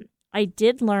I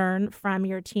did learn from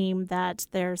your team that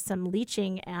there's some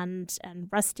leaching and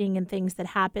rusting and things that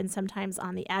happen sometimes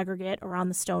on the aggregate or on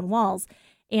the stone walls.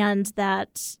 And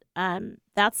that's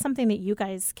something that you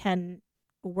guys can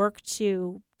work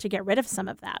to get rid of some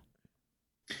of that.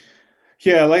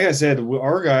 Yeah, like I said,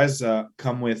 our guys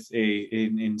come with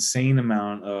an insane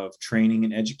amount of training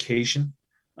and education,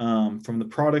 from the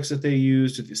products that they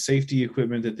use to the safety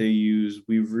equipment that they use.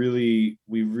 We're really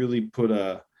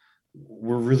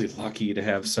lucky to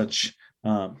have such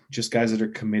just guys that are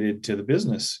committed to the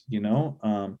business,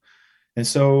 And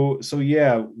so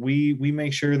yeah, we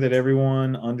make sure that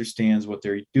everyone understands what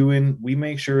they're doing. We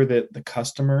make sure that the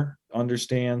customer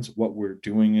understands what we're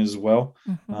doing as well.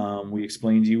 Mm-hmm. We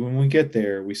explain to you when we get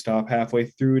there. We stop halfway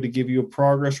through to give you a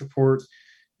progress report,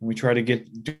 and we try to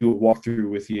do a walkthrough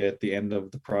with you at the end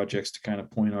of the projects to kind of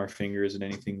point our fingers at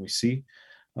anything we see.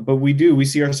 But we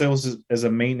see ourselves as a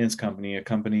maintenance company, a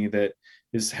company that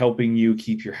is helping you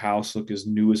keep your house look as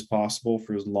new as possible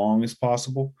for as long as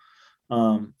possible.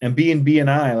 And being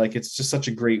BNI, like it's just such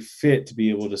a great fit to be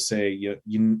able to say you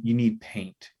need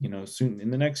paint. Soon in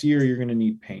the next year you're going to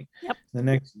need paint. Yep. The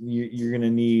next you're going to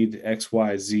need X,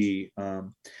 Y, Z.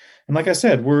 And like I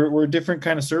said, we're a different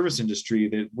kind of service industry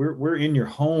that we're in your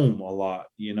home a lot,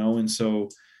 and so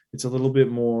it's a little bit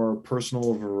more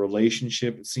personal of a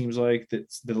relationship. It seems like that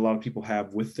a lot of people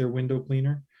have with their window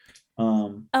cleaner.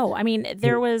 I mean,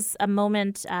 there was a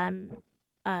moment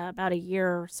about a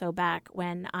year or so back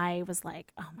when I was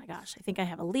like, oh my gosh, I think I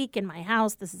have a leak in my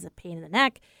house. This is a pain in the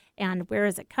neck. And where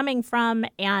is it coming from?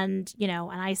 And,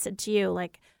 and I said to you,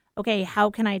 like, okay, how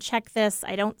can I check this?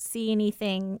 I don't see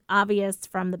anything obvious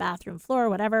from the bathroom floor,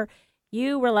 whatever.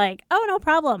 You were like, oh, no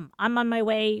problem. I'm on my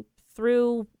way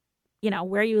through,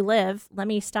 where you live. Let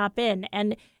me stop in.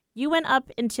 And you went up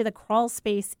into the crawl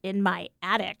space in my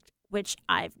attic, which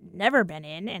I've never been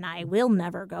in and I will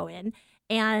never go in.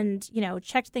 And,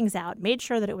 checked things out, made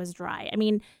sure that it was dry. I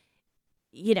mean,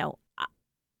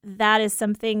 that is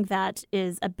something that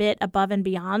is a bit above and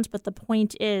beyond. But the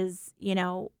point is,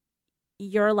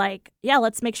 you're like, yeah,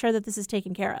 let's make sure that this is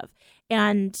taken care of.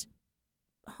 And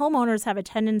homeowners have a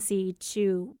tendency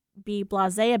to be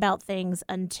blasé about things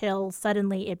until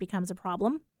suddenly it becomes a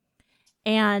problem.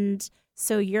 And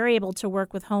so you're able to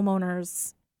work with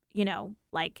homeowners,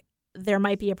 like, there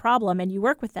might be a problem and you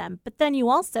work with them, but then you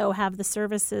also have the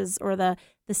services or the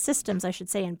systems, I should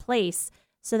say, in place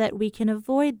so that we can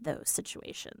avoid those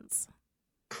situations.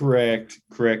 Correct.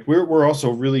 We're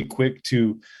also really quick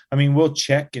we'll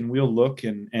check and we'll look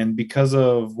and because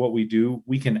of what we do,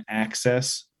 we can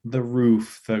access the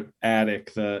roof, the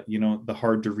attic, the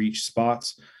hard to reach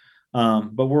spots.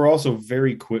 But we're also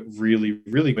very quick, really,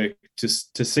 really quick to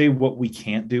say what we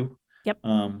can't do. Yep.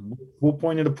 We'll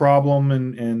point at a problem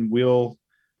and we'll,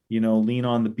 lean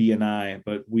on the BNI,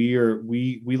 but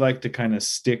we like to kind of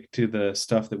stick to the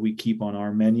stuff that we keep on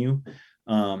our menu.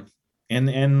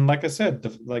 And like I said,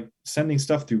 like sending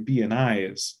stuff through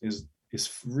BNI is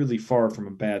really far from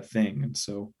a bad thing. And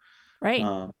so,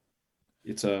 right.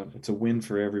 It's a win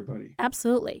for everybody.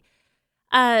 Absolutely.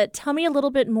 Tell me a little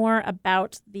bit more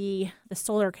about the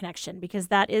solar connection, because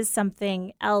that is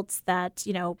something else that,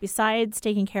 besides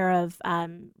taking care of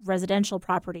residential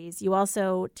properties, you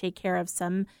also take care of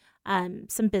some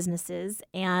businesses,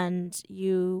 and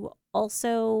you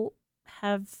also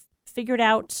have figured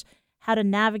out how to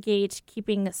navigate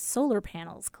keeping solar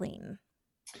panels clean.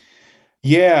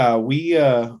 Yeah, we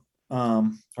are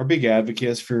big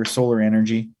advocates for solar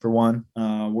energy. For one,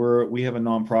 we have a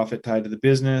nonprofit tied to the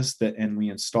business and we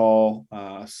install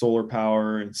solar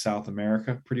power in South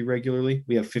America pretty regularly.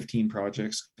 We have 15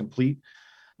 projects complete.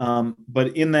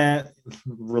 But in that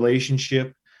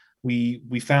relationship,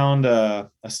 we found a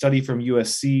study from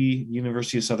USC,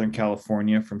 University of Southern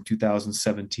California, from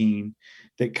 2017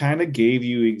 that kind of gave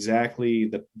you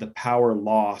exactly the power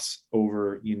loss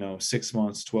over 6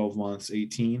 months, 12 months,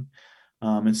 18.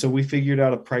 And so we figured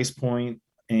out a price point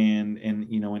and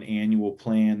an annual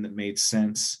plan that made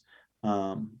sense,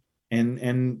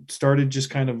 and started just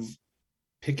kind of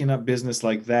picking up business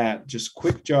like that, just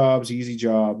quick jobs, easy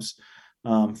jobs,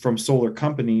 from solar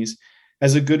companies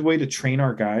as a good way to train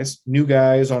our guys, new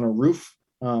guys on a roof.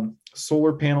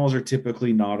 Solar panels are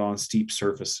typically not on steep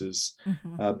surfaces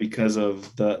because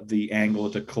of the angle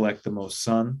to collect the most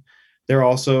sun. They're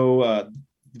also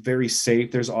very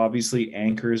safe. There's obviously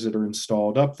anchors that are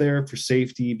installed up there for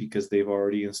safety because they've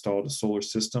already installed a solar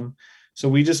system. So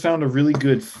we just found a really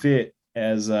good fit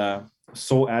as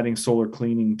adding solar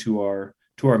cleaning to our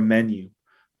menu,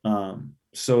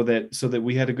 so that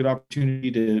we had a good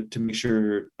opportunity to make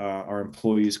sure our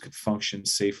employees could function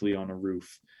safely on a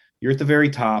roof. You're at the very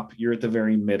top, you're at the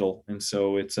very middle, and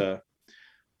so it's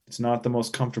not the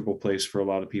most comfortable place for a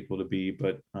lot of people to be,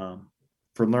 but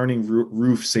for learning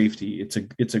roof safety,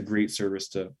 it's a great service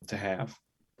to have.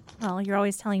 Well, you're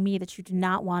always telling me that you do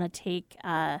not want to take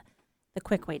the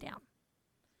quick way down.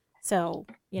 So,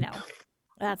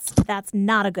 that's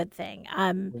not a good thing.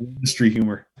 Industry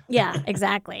humor. Yeah,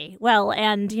 exactly. Well,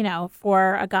 and,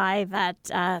 for a guy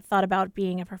that thought about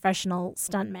being a professional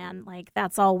stuntman, like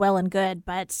that's all well and good,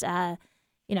 but,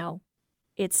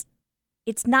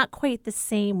 it's not quite the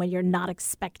same when you're not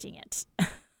expecting it.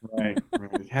 Right.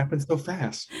 It happens so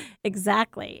fast.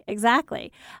 Exactly.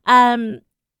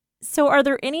 So are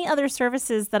there any other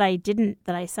services that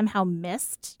I somehow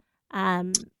missed,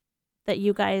 that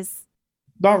you guys?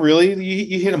 Not really.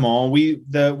 You hit them all. We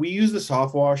use the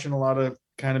soft wash in a lot of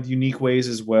kind of unique ways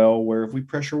as well, where if we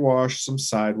pressure wash some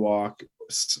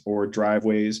sidewalks or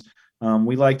driveways,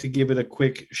 we like to give it a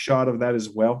quick shot of that as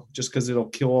well, just because it'll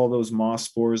kill all those moss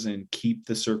spores and keep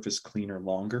the surface cleaner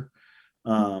longer.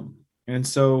 And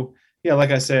so yeah,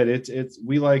 like I said, it's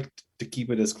we like to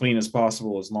keep it as clean as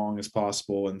possible, as long as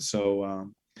possible, and so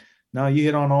now you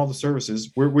hit on all the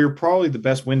services. We're probably the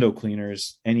best window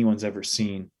cleaners anyone's ever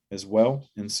seen as well,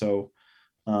 and so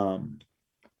um,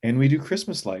 and we do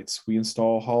Christmas lights. We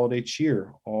install holiday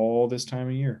cheer all this time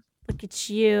of year. Look at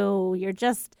you.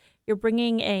 You're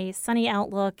bringing a sunny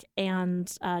outlook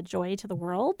and joy to the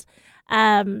world,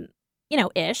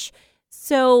 ish.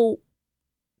 So,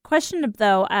 question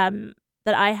though,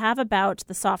 that I have about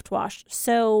the soft wash.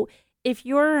 So, if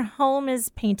your home is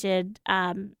painted,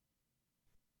 do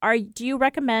you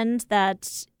recommend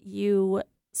that you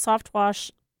soft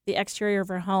wash the exterior of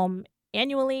your home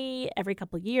annually, every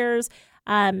couple of years?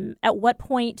 At what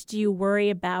point do you worry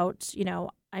about,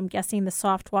 I'm guessing the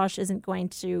soft wash isn't going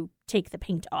to take the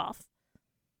paint off.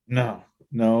 No,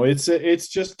 no, it's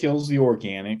just kills the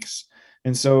organics,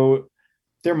 and so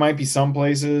there might be some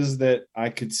places that I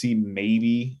could see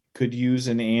maybe could use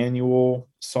an annual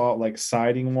salt like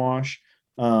siding wash,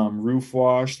 roof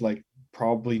wash, like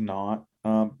probably not.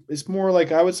 It's more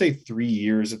like I would say 3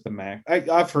 years at the max.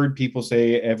 I've heard people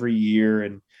say every year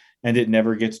and it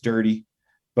never gets dirty,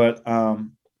 but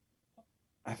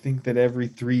I think that every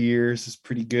 3 years is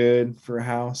pretty good for a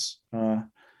house.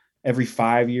 Every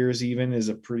 5 years even is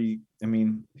a pretty, I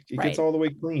mean, it gets Right. all the way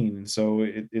clean. And so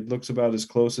it looks about as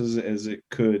close as it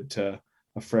could to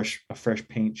a fresh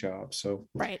paint job. So,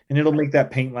 Right. and it'll make that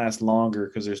paint last longer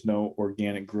because there's no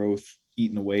organic growth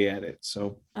eating away at it.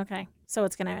 So Okay. So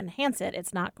it's going to enhance it.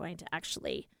 It's not going to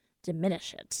actually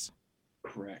diminish it.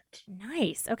 correct.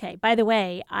 Nice. Okay. By the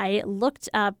way, I looked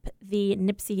up the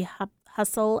Nipsey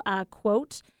Hussle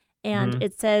quote, and Mhm.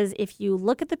 it says, if you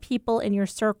look at the people in your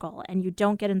circle and you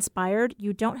don't get inspired,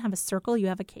 you don't have a circle, you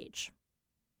have a cage.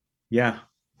 Yeah.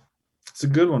 It's a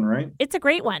good one, right? It's a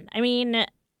great one. I mean,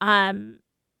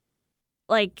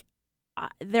 like,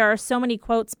 there are so many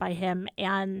quotes by him,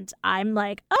 and I'm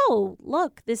like, oh,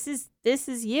 look, this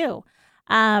is you.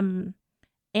 And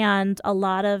a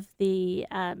lot of the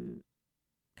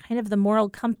kind of the moral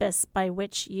compass by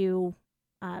which you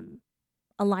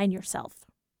align yourself.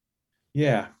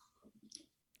 Yeah.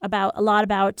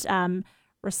 About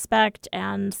respect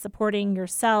and supporting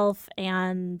yourself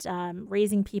and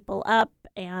raising people up,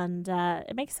 and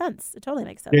it makes sense. It totally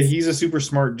makes sense. Yeah, he's a super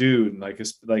smart dude.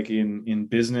 Like in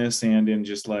business and in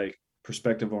just like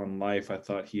perspective on life. I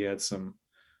thought he had some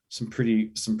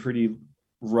pretty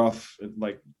rough,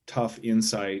 like tough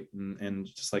insight, and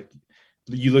just like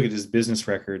you look at his business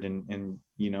record and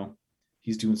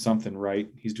he's doing something right.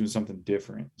 He's doing something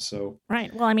different. So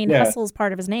Right. Well, I mean, yeah, hustle is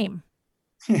part of his name.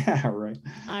 yeah, right.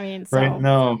 I mean, Right. so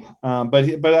No,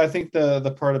 but I think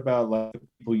the part about like the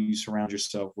people you surround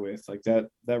yourself with, like that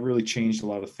really changed a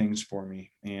lot of things for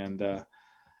me. And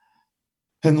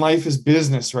life is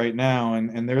business right now,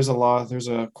 and there's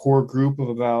a core group of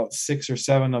about 6 or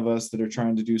 7 of us that are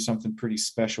trying to do something pretty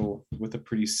special with a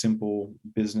pretty simple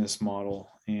business model.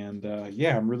 And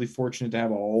yeah, I'm really fortunate to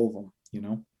have all of them.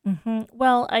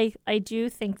 Well, I do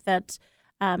think that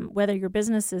whether your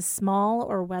business is small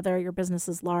or whether your business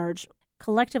is large,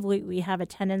 collectively we have a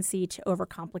tendency to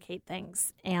overcomplicate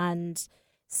things. And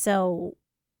so,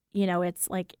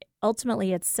 it's like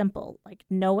ultimately it's simple. Like,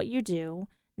 know what you do,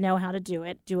 know how to do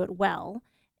it well,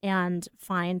 and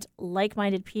find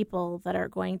like-minded people that are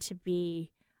going to be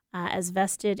as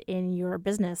vested in your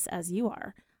business as you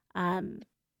are.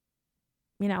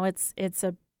 It's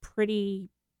a pretty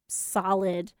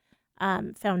solid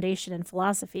foundation and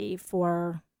philosophy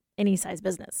for any size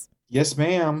business. Yes,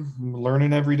 ma'am. I'm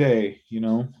learning every day.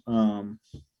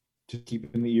 Just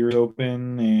keeping the ears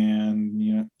open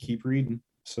and keep reading.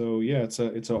 So yeah,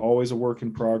 it's always a work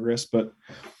in progress, but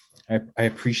I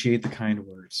appreciate the kind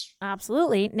words.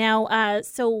 Absolutely. Now,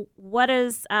 so what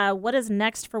is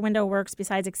next for Window Works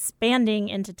besides expanding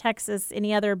into Texas?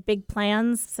 Any other big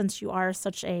plans, since you are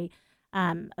such a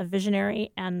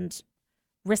visionary and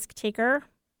risk taker?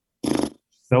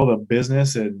 Sell the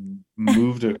business and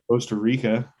move to Costa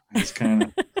Rica. It's kind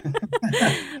of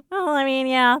Well, I mean,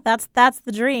 yeah, that's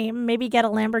the dream. Maybe get a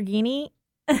Lamborghini.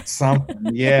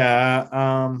 something.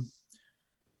 Yeah.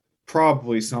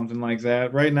 Probably something like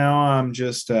that. Right now I'm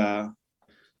just I'm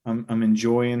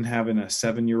enjoying having a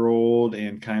 7-year-old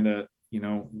and kind of,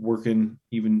 working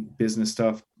even business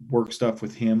stuff, work stuff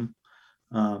with him.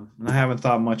 And I haven't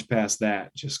thought much past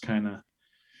that. Just kind of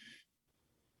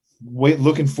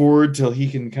looking forward till he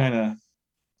can kind of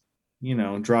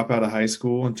drop out of high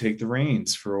school and take the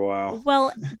reins for a while.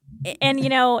 Well, and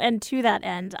and to that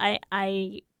end, I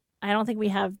don't think we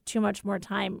have too much more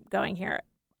time going here.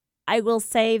 I will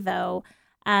say though,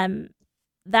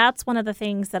 that's one of the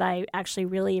things that I actually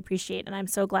really appreciate, and I'm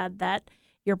so glad that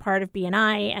you're part of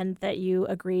BNI and that you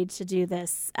agreed to do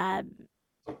this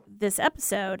this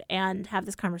episode and have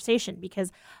this conversation,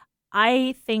 because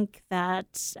I think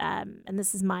that, and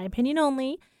this is my opinion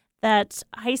only, that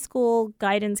high school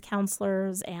guidance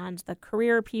counselors and the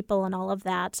career people and all of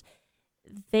that,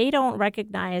 they don't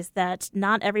recognize that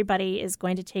not everybody is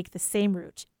going to take the same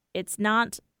route. It's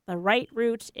not the right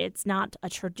route. It's not a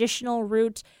traditional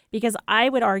route, because I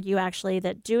would argue actually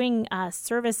that doing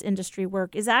service industry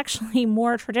work is actually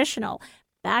more traditional.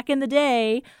 Back in the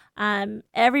day,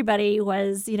 everybody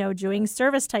was, doing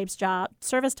service type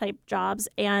jobs,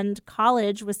 and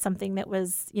college was something that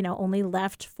was, only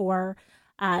left for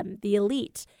the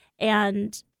elite.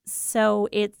 And so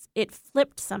it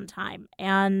flipped sometime.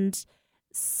 And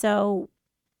so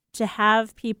to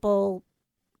have people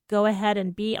go ahead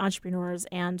and be entrepreneurs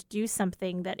and do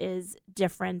something that is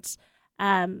different,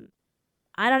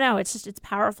 I don't know. It's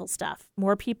powerful stuff.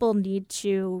 More people need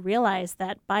to realize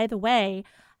that, by the way,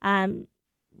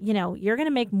 you're going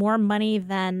to make more money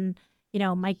than,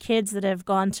 my kids that have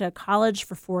gone to college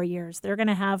for 4 years. They're going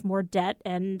to have more debt,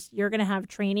 and you're going to have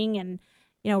training and,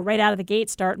 right out of the gate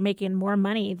start making more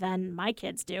money than my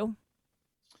kids do.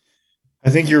 I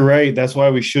think you're right. That's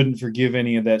why we shouldn't forgive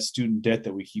any of that student debt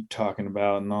that we keep talking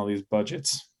about in all these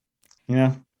budgets.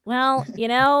 Yeah. Well,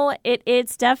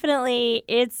 it's definitely,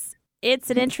 it's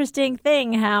an interesting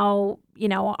thing how,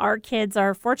 our kids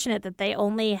are fortunate that they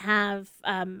only have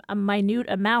a minute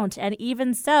amount. And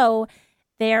even so,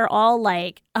 they're all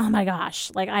like, oh my gosh,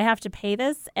 like I have to pay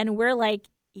this. And we're like,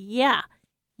 yeah,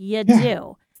 you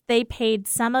do. They paid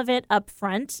some of it up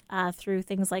front through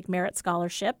things like merit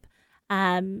scholarship.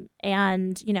 And,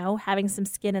 having some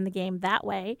skin in the game that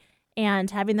way, and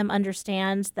having them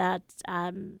understand that,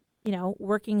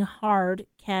 working hard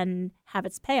can have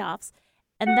its payoffs.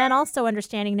 And then also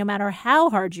understanding no matter how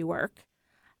hard you work,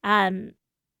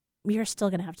 you're still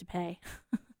going to have to pay.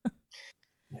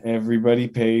 Everybody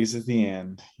pays at the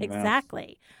end.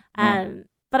 Exactly. Yeah.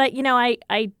 But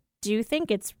I do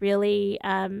think it's really,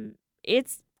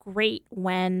 it's great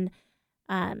when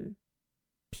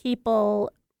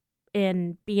people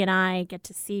in BNI get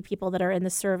to see people that are in the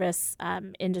service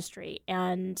industry,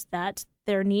 and that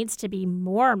there needs to be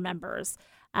more members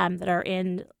that are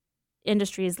in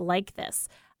industries like this,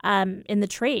 in the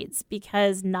trades,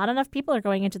 because not enough people are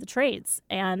going into the trades,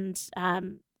 and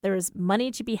there's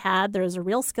money to be had. There's a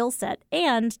real skill set,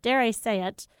 and dare I say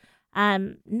it,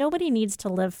 nobody needs to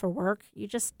live for work. You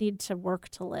just need to work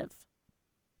to live.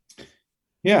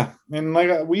 Yeah, and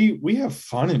like we have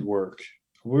fun at work.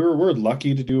 We're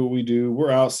lucky to do what we do.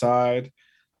 We're outside.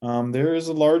 There is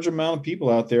a large amount of people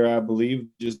out there, I believe,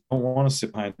 just don't want to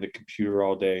sit behind the computer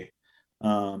all day,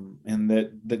 and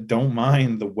that don't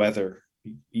mind the weather,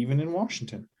 even in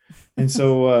Washington. And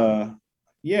so,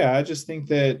 I just think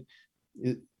that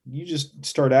you just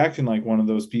start acting like one of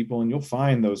those people, and you'll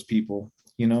find those people.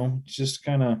 Just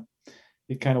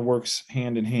it kind of works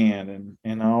hand in hand,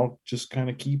 and I'll just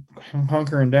kind of keep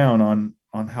hunkering down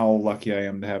on how lucky I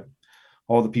am to have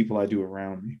all the people I do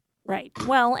around me. Right.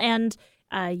 Well, and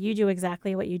you do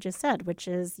exactly what you just said, which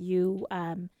is you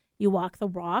walk the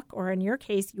walk, or in your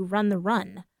case, you run the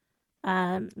run.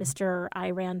 Mr.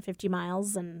 I ran 50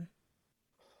 miles and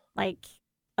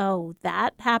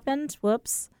that happened.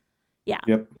 Whoops. Yeah.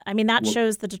 Yep. I mean, that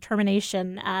shows the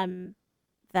determination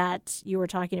that you were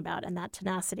talking about, and that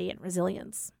tenacity and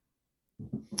resilience.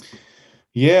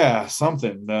 Yeah,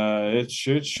 something. It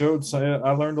showed.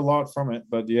 I learned a lot from it,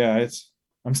 but yeah,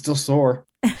 I'm still sore.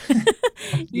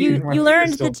 You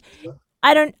learned that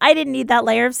I didn't need that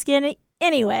layer of skin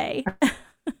anyway.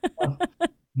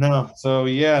 No. So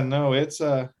it's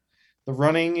the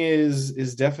running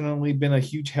is definitely been a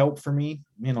huge help for me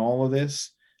in all of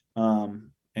this. And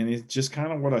it's just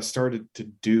kind of what I started to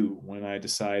do when I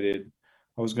decided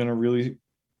I was going to really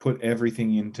put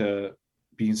everything into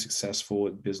being successful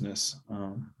at business.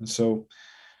 And so,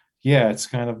 it's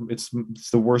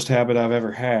the worst habit I've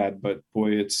ever had, but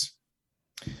boy, it's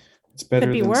better.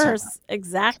 Could be worse. Some.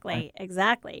 Exactly.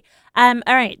 All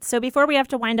right. So before we have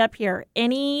to wind up here,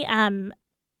 any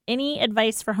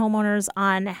advice for homeowners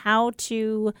on how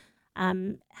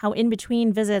in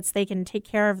between visits they can take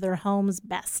care of their homes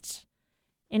best?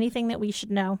 Anything that we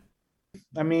should know?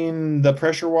 I mean, the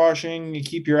pressure washing, you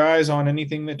keep your eyes on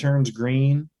anything that turns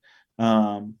green.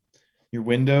 Your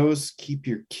windows, keep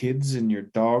your kids and your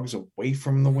dogs away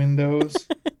from the windows.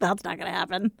 That's not going to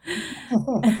happen.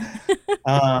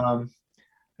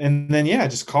 And then,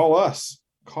 just call us.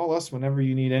 Call us whenever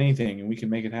you need anything, and we can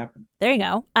make it happen. There you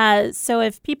go. So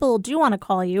if people do want to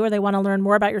call you, or they want to learn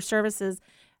more about your services,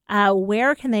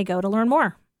 where can they go to learn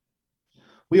more?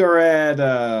 We are at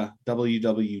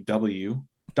www.bni.com.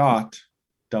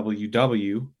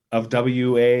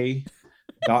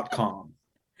 www.com.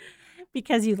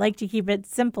 Because you like to keep it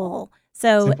simple.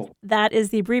 So Simple. that is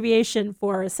the abbreviation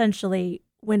for essentially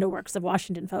WindowWorks of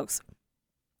Washington, folks.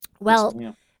 Well,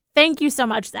 Yeah. thank you so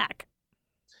much, Zach.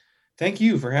 Thank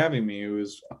you for having me. It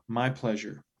was my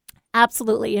pleasure.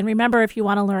 Absolutely. And remember, if you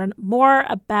want to learn more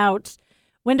about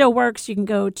WindowWorks, you can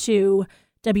go to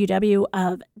www.wa.com.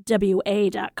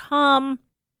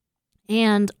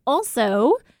 And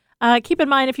also, keep in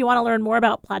mind, if you want to learn more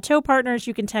about Plateau Partners,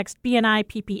 you can text BNI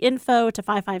PP Info to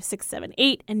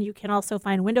 55678, and you can also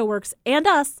find WindowWorks and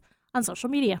us on social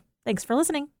media. Thanks for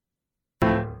listening.